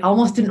write. I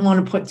almost didn't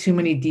want to put too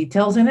many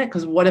details in it,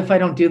 because what if I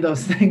don't do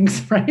those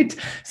things, right?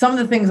 Some of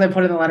the things I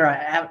put in the letter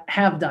I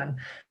have done.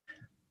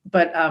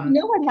 But you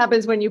know what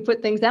happens when you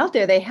put things out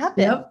there, they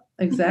happen. Yep,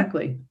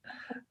 exactly.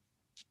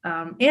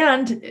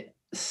 And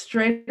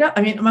straight up,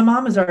 I mean, my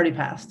mom has already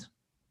passed.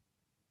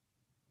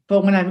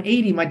 But when I'm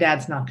 80, my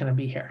dad's not going to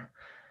be here.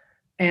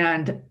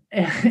 And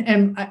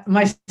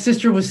my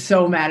sister was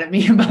so mad at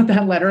me about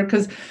that letter,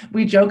 because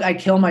we joke I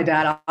kill my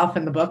dad off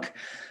in the book,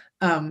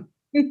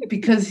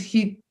 because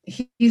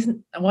he's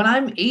when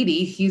I'm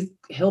 80,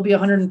 he'll be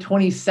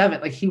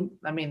 127. Like who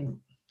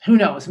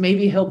knows?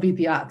 Maybe he'll beat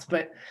the odds.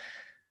 But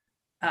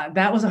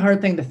that was a hard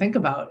thing to think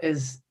about,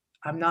 is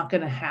I'm not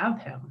going to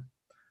have him.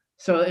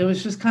 So it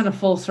was just kind of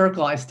full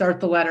circle. I start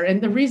the letter. And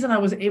the reason I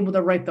was able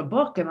to write the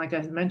book, and like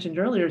I mentioned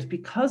earlier, is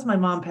because my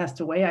mom passed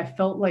away, I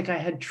felt like I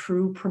had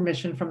true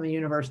permission from the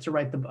universe to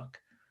write the book.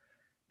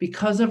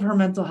 Because of her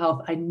mental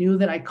health, I knew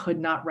that I could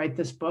not write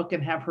this book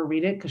and have her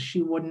read it, because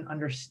she wouldn't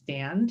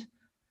understand.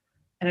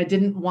 And I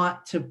didn't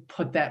want to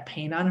put that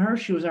pain on her.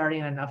 She was already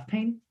in enough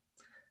pain.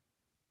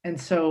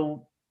 And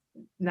so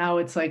now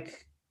it's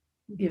like,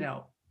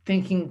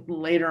 thinking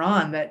later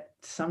on that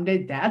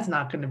someday dad's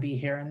not going to be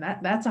here. And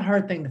that's a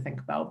hard thing to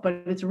think about, but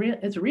it's real.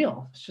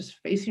 It's just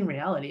facing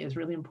reality is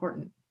really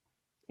important.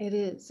 It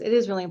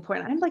is really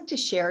important. I'd like to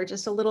share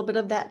just a little bit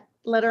of that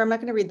letter. I'm not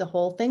going to read the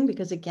whole thing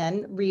because,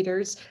 again,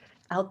 readers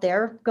out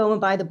there, go and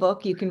buy the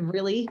book. You can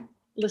really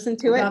listen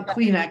to it. Got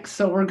Kleenex,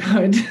 so we're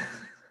good.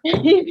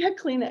 You got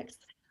Kleenex.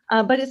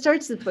 But it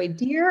starts this way.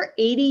 Dear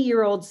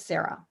 80-year-old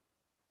Sarah,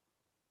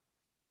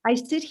 I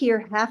sit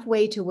here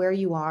halfway to where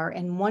you are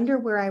and wonder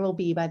where I will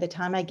be by the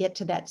time I get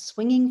to that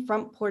swinging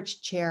front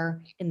porch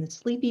chair in the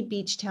sleepy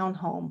beach town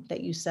home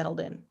that you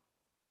settled in.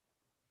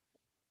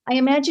 I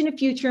imagine a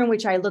future in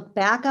which I look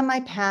back on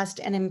my past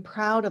and am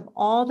proud of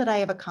all that I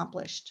have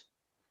accomplished.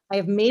 I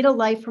have made a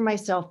life for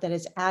myself that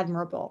is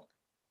admirable,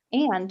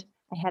 and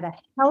I had a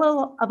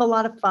hell of a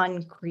lot of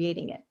fun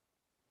creating it.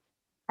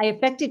 I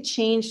effected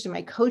change through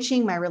my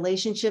coaching, my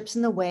relationships,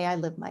 and the way I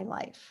live my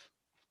life.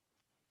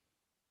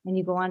 And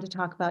you go on to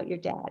talk about your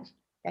dad.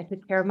 I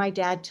took care of my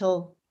dad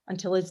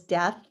until his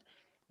death,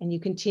 and you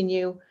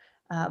continue.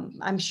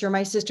 I'm sure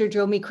my sister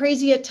drove me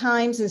crazy at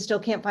times and still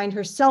can't find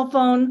her cell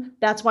phone.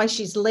 That's why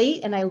she's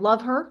late, and I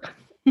love her.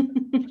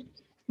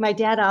 My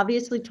dad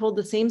obviously told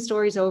the same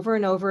stories over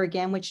and over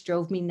again, which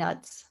drove me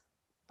nuts,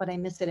 but I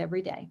miss it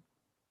every day.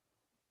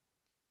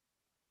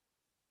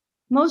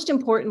 Most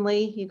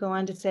importantly, you go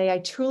on to say, I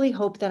truly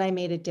hope that I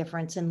made a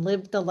difference and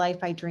lived the life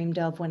I dreamed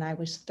of when I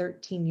was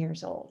 13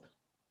 years old.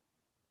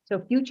 So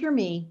future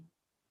me,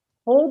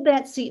 hold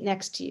that seat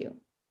next to you.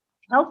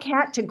 Tell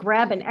Kat to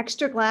grab an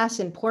extra glass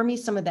and pour me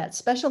some of that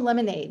special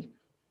lemonade.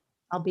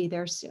 I'll be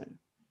there soon.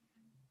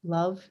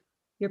 Love,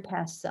 your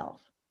past self.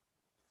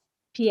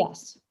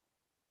 P.S.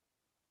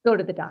 Go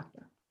to the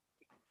doctor.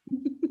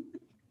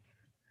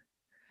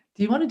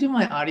 Do you want to do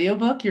my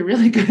audiobook? You're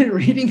really good at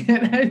reading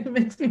it. It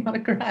makes me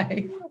want to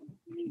cry.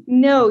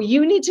 No,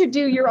 you need to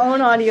do your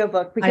own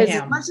audiobook because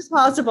as much as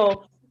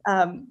possible,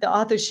 the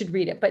authors should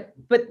read it. But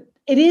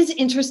it is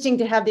interesting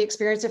to have the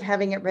experience of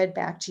having it read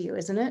back to you,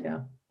 isn't it?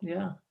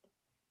 Yeah.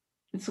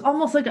 It's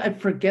almost like I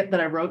forget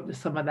that I wrote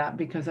some of that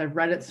because I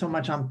read it so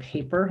much on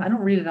paper. I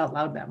don't read it out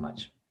loud that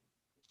much.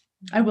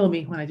 I will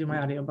be when I do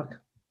my audiobook.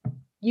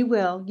 You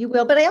will.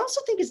 But I also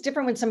think it's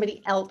different when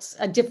somebody else,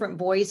 a different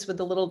voice with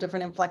a little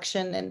different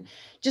inflection and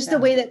just the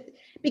way that,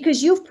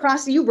 because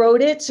you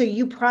wrote it, so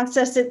you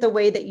process it the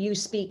way that you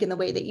speak and the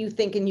way that you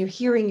think, and you're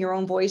hearing your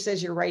own voice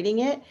as you're writing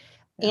it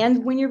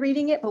and when you're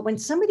reading it. But when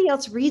somebody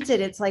else reads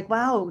it, it's like,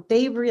 wow,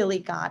 they really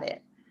got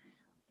it.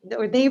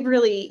 Or they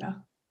really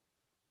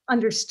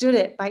understood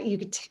it. You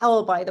could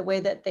tell by the way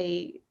that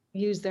they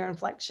use their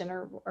inflection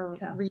or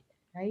read,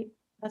 right?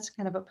 That's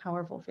kind of a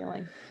powerful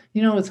feeling.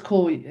 What's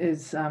cool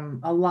is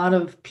a lot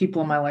of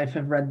people in my life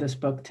have read this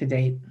book to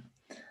date.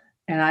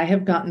 And I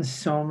have gotten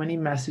so many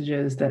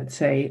messages that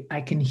say,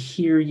 I can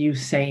hear you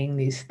saying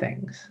these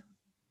things.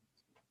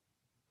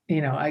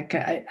 And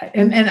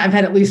I've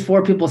had at least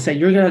 4 people say,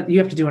 you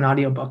have to do an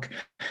audiobook.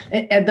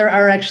 And there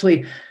are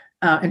actually,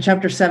 in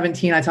chapter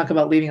 17, I talk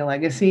about leaving a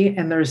legacy,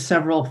 and there's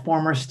several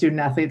former student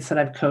athletes that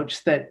I've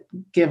coached that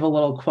give a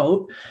little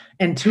quote.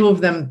 And 2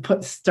 of them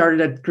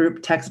started a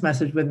group text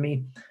message with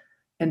me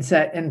and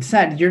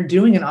said, you're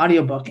doing an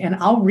audiobook and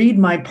I'll read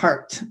my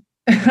part.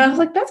 And I was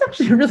like, that's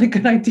actually a really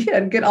good idea,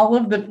 and get all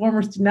of the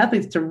former student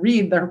athletes to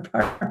read their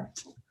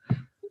part.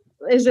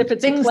 As if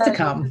it's things to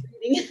come.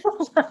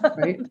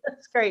 Right?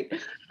 That's great.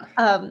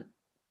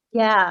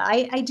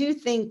 I do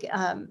think,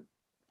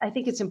 I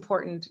think it's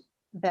important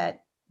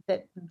that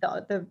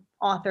the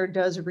author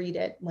does read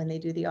it when they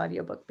do the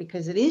audiobook,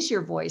 because it is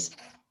your voice.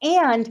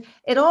 And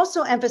it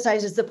also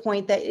emphasizes the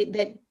point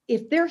that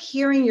if they're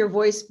hearing your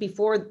voice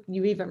before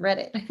you even read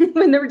it,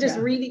 when they're just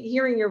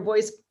hearing your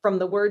voice from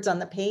the words on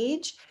the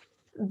page,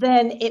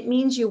 then it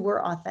means you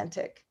were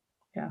authentic.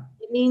 Yeah.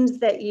 It means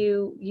that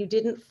you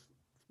didn't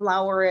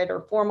flower it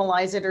or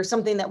formalize it or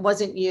something that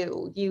wasn't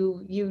you.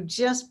 You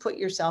just put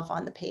yourself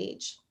on the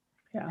page.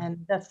 Yeah.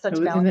 And that's such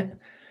value.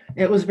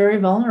 It was very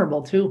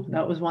vulnerable too.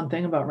 That was one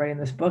thing about writing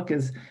this book,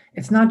 is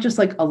it's not just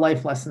like a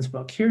life lessons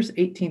book. Here's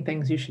 18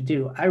 things you should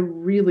do. I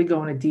really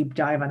go in a deep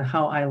dive on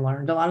how I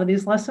learned a lot of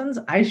these lessons.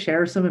 I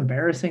share some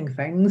embarrassing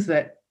things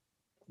that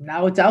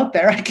now it's out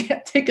there. I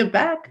can't take it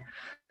back.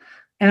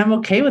 And I'm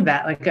okay with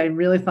that. Like, I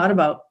really thought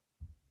about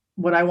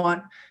what I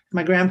want. If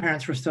my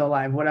grandparents were still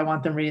alive, would I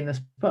want them reading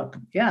this book?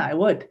 Yeah, I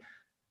would.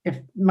 If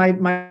my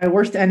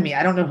worst enemy,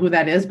 I don't know who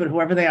that is, but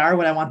whoever they are,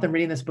 would I want them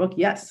reading this book?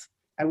 Yes,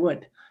 I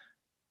would.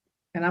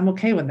 And I'm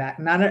okay with that.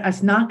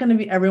 It's not going to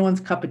be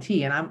everyone's cup of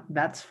tea, and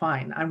that's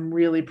fine. I'm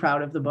really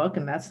proud of the book,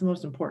 and that's the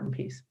most important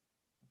piece.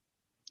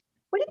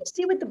 What do you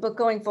see with the book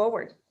going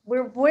forward?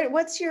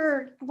 What's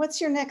your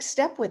next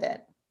step with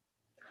it?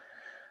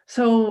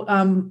 So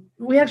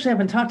we actually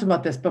haven't talked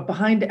about this, but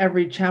behind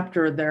every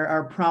chapter, there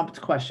are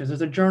prompt questions.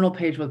 There's a journal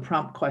page with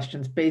prompt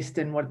questions based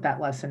in what that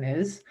lesson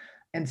is.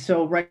 And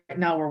so right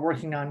now we're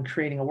working on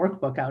creating a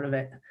workbook out of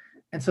it.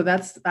 And so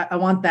I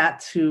want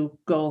that to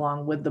go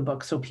along with the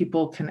book so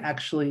people can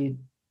actually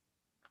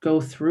go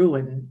through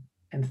and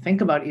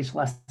think about each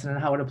lesson and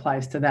how it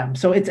applies to them.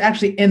 So it's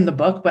actually in the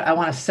book, but I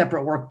want a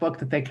separate workbook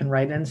that they can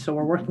write in. So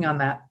we're working on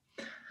that.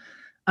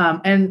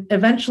 And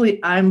eventually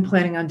I'm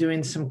planning on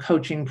doing some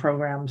coaching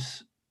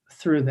programs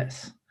through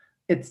this.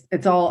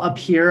 It's all up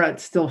here.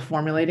 It's still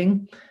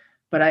formulating,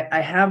 but I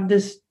have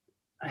this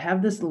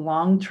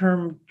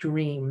long-term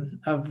dream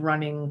of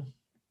running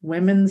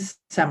women's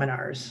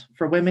seminars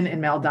for women in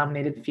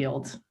male-dominated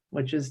fields,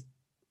 which is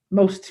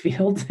most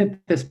fields at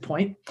this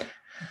point.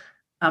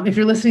 If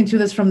you're listening to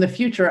this from the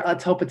future,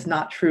 let's hope it's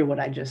not true what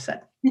I just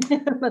said.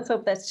 Let's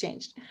hope that's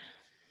changed.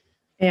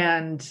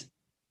 And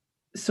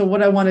so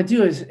what I want to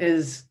do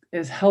is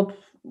help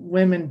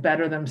women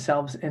better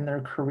themselves in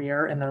their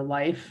career and their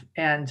life.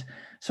 And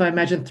so I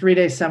imagine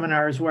 3-day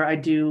seminars where I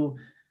do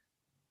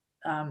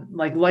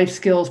like life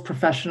skills,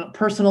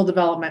 personal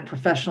development,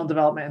 professional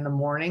development in the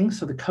morning.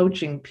 So the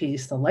coaching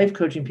piece, the life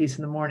coaching piece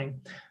in the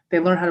morning, they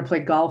learn how to play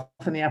golf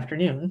in the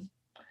afternoon.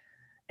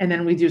 And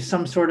then we do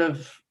some sort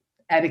of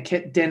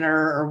etiquette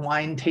dinner or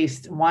wine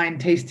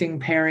tasting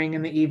pairing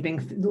in the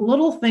evening,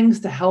 little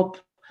things to help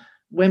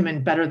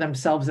women better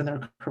themselves in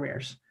their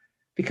careers.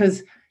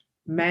 Because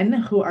men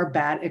who are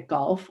bad at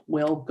golf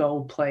will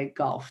go play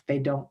golf. They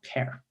don't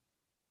care.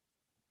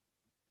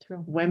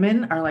 True.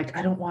 Women are like,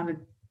 I don't want to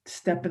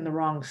step in the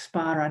wrong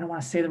spot, or I don't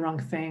want to say the wrong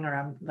thing, or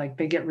I'm like,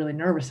 they get really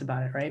nervous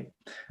about it, right?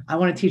 I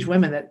want to teach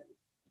women that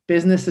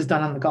business is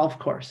done on the golf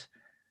course.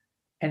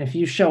 And if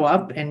you show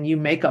up and you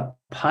make a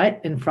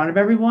putt in front of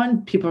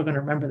everyone, people are going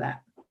to remember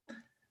that.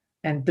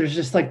 And there's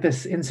just like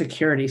this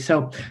insecurity.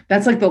 So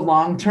that's like the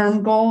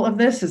long-term goal of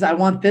this is I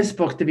want this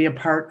book to be a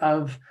part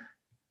of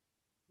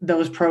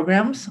those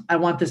programs. I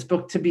want this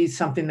book to be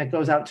something that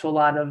goes out to a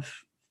lot of,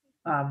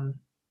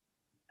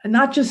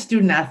 not just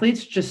student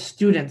athletes, just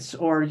students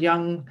or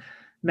young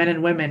men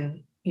and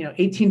women,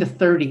 18 to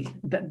 30.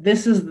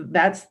 That's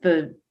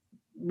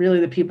really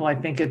the people I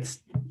think it's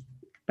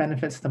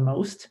benefits the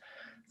most.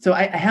 So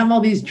I have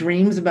all these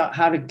dreams about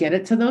how to get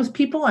it to those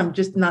people. I'm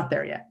just not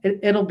there yet.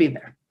 It'll be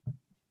there.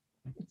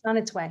 It's on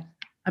its way.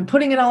 I'm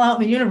putting it all out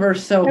in the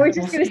universe. So I was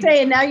just going to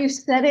say, and now you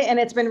said it and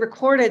it's been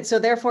recorded. So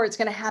therefore it's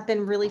going to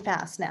happen really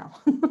fast now.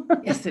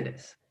 Yes, it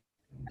is.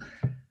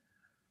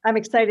 I'm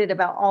excited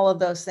about all of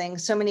those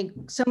things. So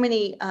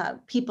many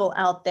people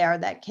out there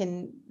that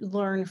can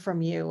learn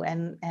from you.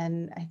 And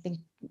I think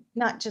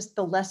not just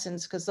the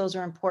lessons, because those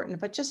are important,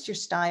 but just your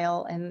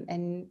style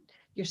and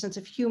your sense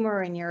of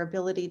humor and your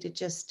ability to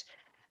just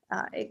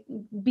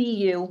be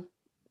you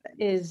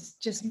is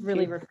just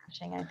really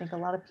refreshing. I think a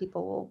lot of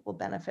people will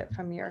benefit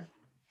from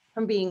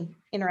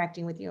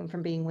interacting with you and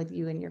from being with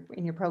you in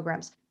your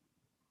programs.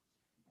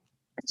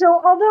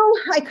 So although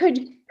I could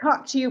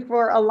talk to you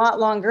for a lot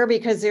longer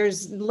because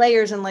there's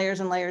layers and layers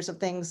and layers of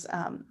things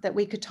that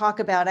we could talk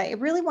about, I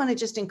really want to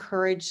just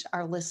encourage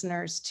our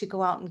listeners to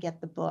go out and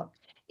get the book.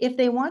 If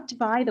they want to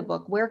buy the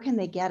book, where can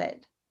they get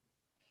it?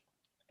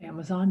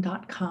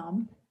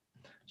 Amazon.com.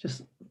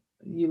 Just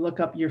you look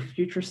up Your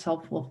Future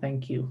Self Will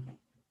Thank You.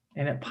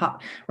 And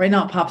right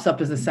now it pops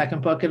up as the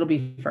second book. It'll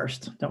be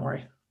first. Don't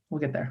worry. We'll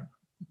get there.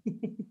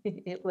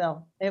 It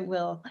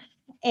will.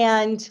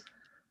 And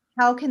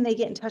how can they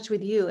get in touch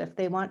with you if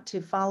they want to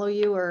follow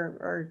you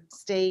or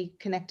stay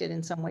connected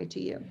in some way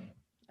to you?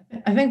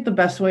 I think the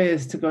best way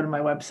is to go to my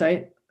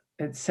website.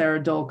 It's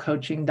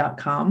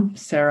saradolecoaching.com,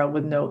 Sarah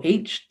with no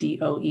H,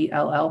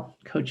 DOELL,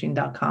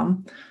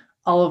 coaching.com.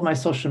 All of my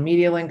social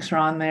media links are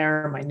on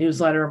there, my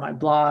newsletter, my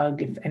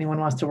blog. If anyone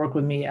wants to work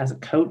with me as a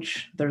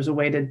coach, there's a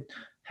way to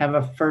have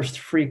a first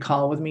free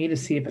call with me to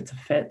see if it's a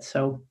fit.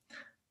 So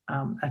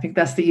I think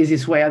that's the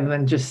easiest way other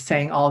than just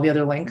saying all the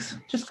other links.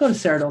 Just go to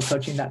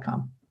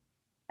saradolecoaching.com.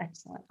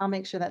 Excellent. I'll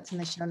make sure that's in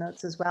the show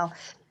notes as well.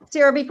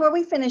 Sarah, before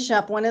we finish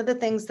up, one of the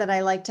things that I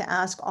like to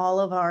ask all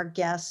of our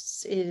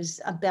guests is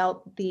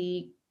about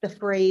the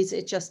phrase,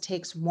 it just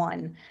takes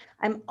one.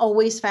 I'm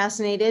always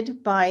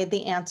fascinated by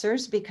the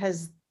answers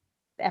because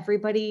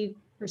everybody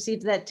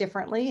perceives that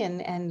differently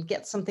and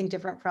gets something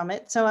different from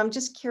it. So I'm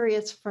just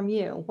curious from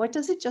you, what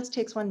does it just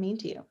takes one mean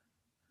to you?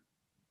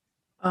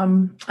 I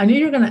knew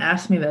you were going to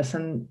ask me this,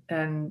 and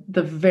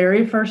the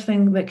very first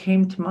thing that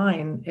came to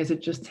mind is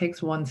it just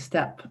takes one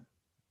step.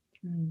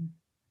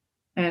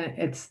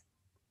 And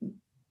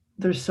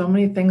there's so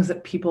many things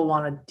that people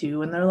want to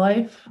do in their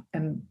life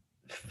and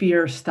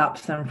fear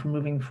stops them from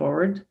moving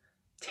forward.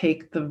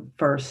 Take the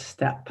first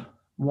step,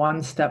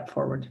 one step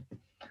forward.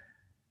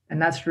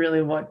 And that's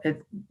really what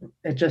it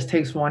just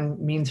takes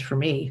one means for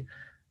me,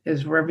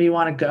 is wherever you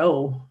want to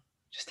go,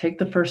 just take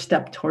the first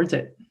step towards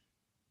it.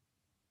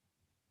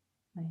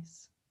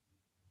 Nice.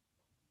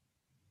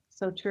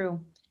 So true.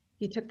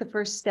 You took the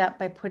first step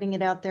by putting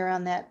it out there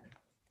on that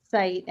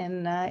site,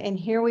 and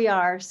here we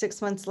are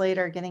 6 months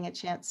later getting a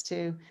chance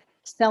to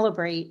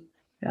celebrate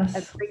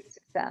a great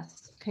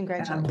success.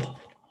 Congratulations. I'm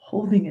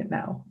holding it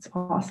now. It's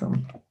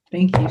awesome.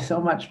 Thank you so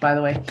much, by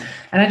the way.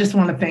 And I just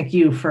want to thank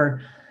you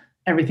for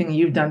everything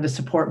you've done to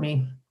support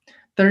me.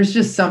 there's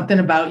just something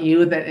about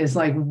you that is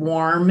like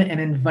warm and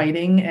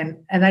inviting.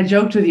 And I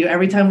joked with you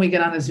every time we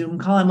get on a Zoom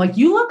call, I'm like,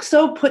 you look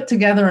so put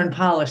together and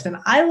polished, and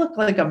I look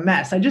like a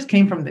mess. I just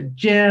came from the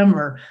gym,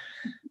 or,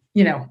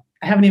 I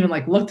haven't even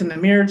like looked in the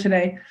mirror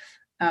today.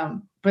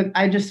 But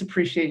I just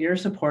appreciate your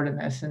support in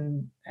this,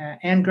 and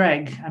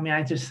Greg. I mean,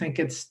 I just think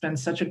it's been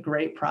such a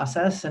great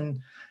process, and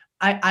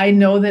I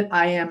know that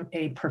I am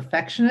a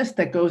perfectionist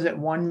that goes at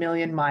 1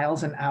 million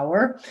miles an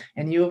hour,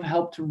 and you have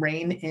helped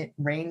rein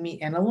me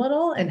in a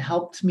little and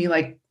helped me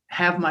like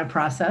have my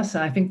process.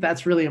 And I think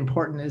that's really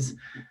important.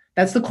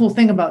 That's the cool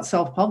thing about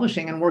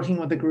self-publishing and working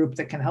with a group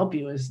that can help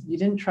you, is you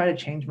didn't try to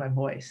change my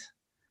voice.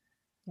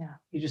 Yeah.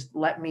 You just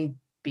let me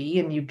be,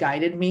 and you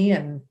guided me.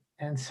 And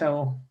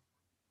so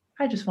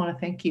I just want to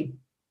thank you.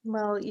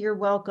 Well, you're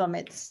welcome.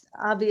 It's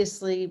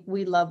obviously,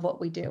 we love what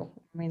we do.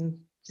 I mean,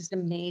 just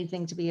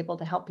amazing to be able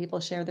to help people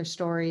share their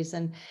stories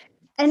and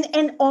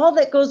all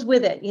that goes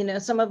with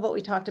it. Some of what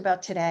we talked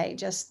about today,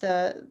 just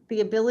the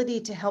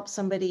ability to help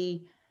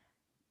somebody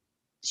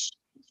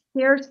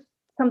share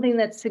something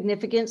that's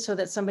significant so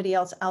that somebody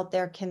else out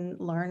there can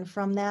learn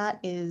from that,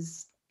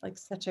 is like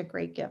such a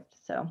great gift.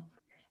 So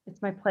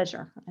it's my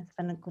pleasure. It's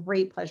been a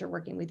great pleasure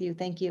working with you.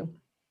 Thank you.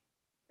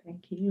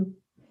 Thank you.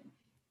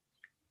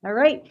 All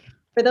right.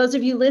 For those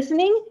of you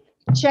listening,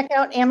 check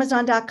out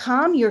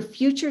Amazon.com. Your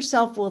future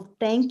self will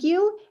thank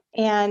you,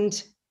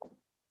 and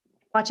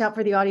watch out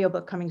for the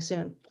audiobook coming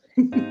soon.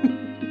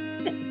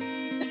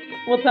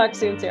 We'll talk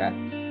soon, Sarah.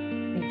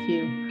 Thank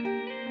you.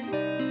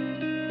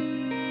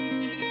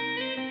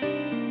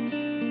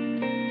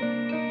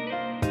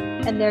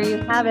 And there you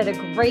have it, a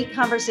great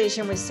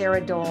conversation with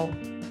Sarah Dole.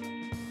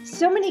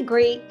 So many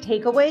great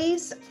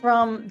takeaways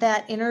from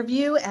that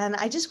interview. And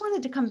I just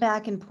wanted to come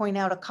back and point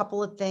out a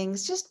couple of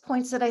things, just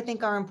points that I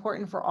think are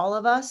important for all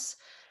of us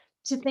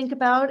to think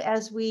about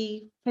as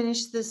we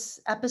finish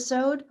this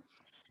episode.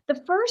 The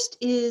first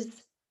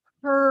is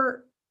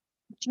her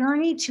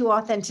journey to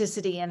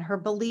authenticity and her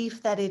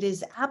belief that it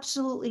is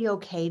absolutely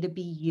okay to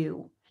be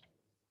you.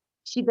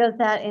 She does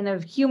that in a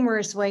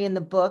humorous way in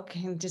the book,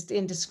 and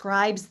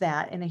describes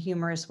that in a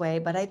humorous way.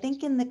 But I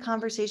think in the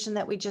conversation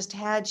that we just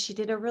had, she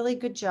did a really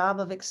good job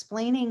of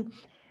explaining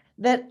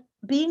that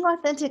being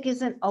authentic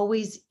isn't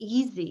always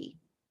easy,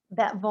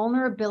 that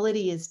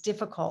vulnerability is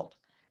difficult,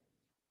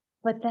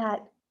 but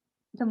that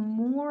the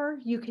more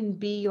you can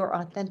be your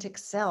authentic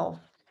self,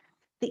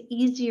 the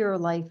easier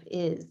life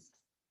is.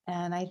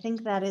 And I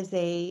think that is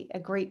a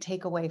great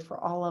takeaway for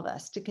all of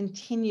us, to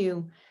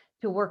continue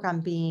to work on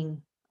being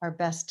our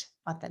best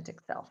authentic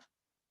self.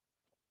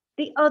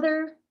 The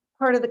other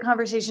part of the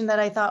conversation that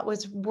I thought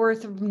was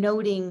worth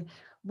noting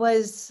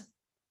was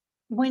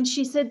when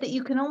she said that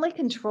you can only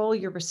control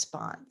your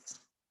response.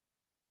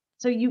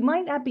 So you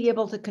might not be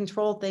able to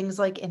control things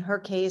like, in her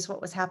case,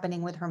 what was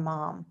happening with her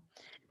mom,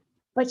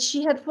 but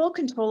she had full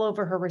control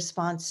over her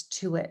response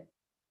to it.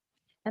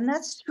 And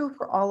that's true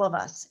for all of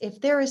us.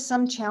 If there is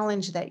some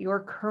challenge that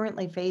you're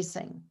currently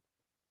facing,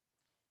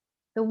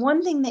 the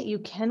one thing that you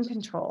can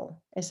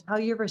control is how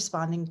you're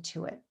responding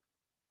to it.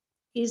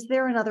 Is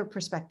there another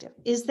perspective?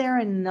 Is there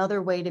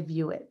another way to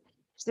view it?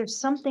 Is there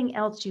something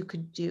else you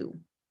could do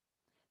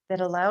that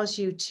allows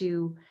you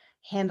to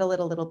handle it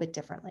a little bit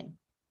differently?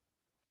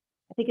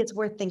 I think it's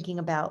worth thinking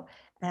about,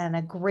 and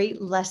a great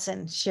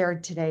lesson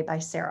shared today by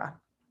Sarah.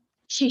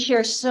 She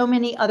shares so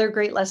many other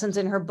great lessons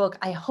in her book.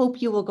 I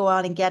hope you will go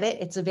out and get it.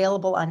 It's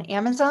available on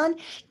Amazon,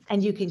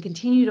 and you can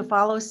continue to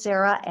follow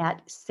Sarah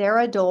at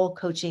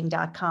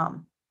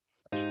sarahdolecoaching.com.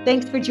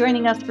 Thanks for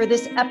joining us for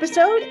this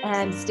episode,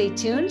 and stay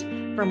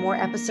tuned for more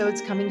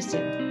episodes coming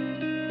soon.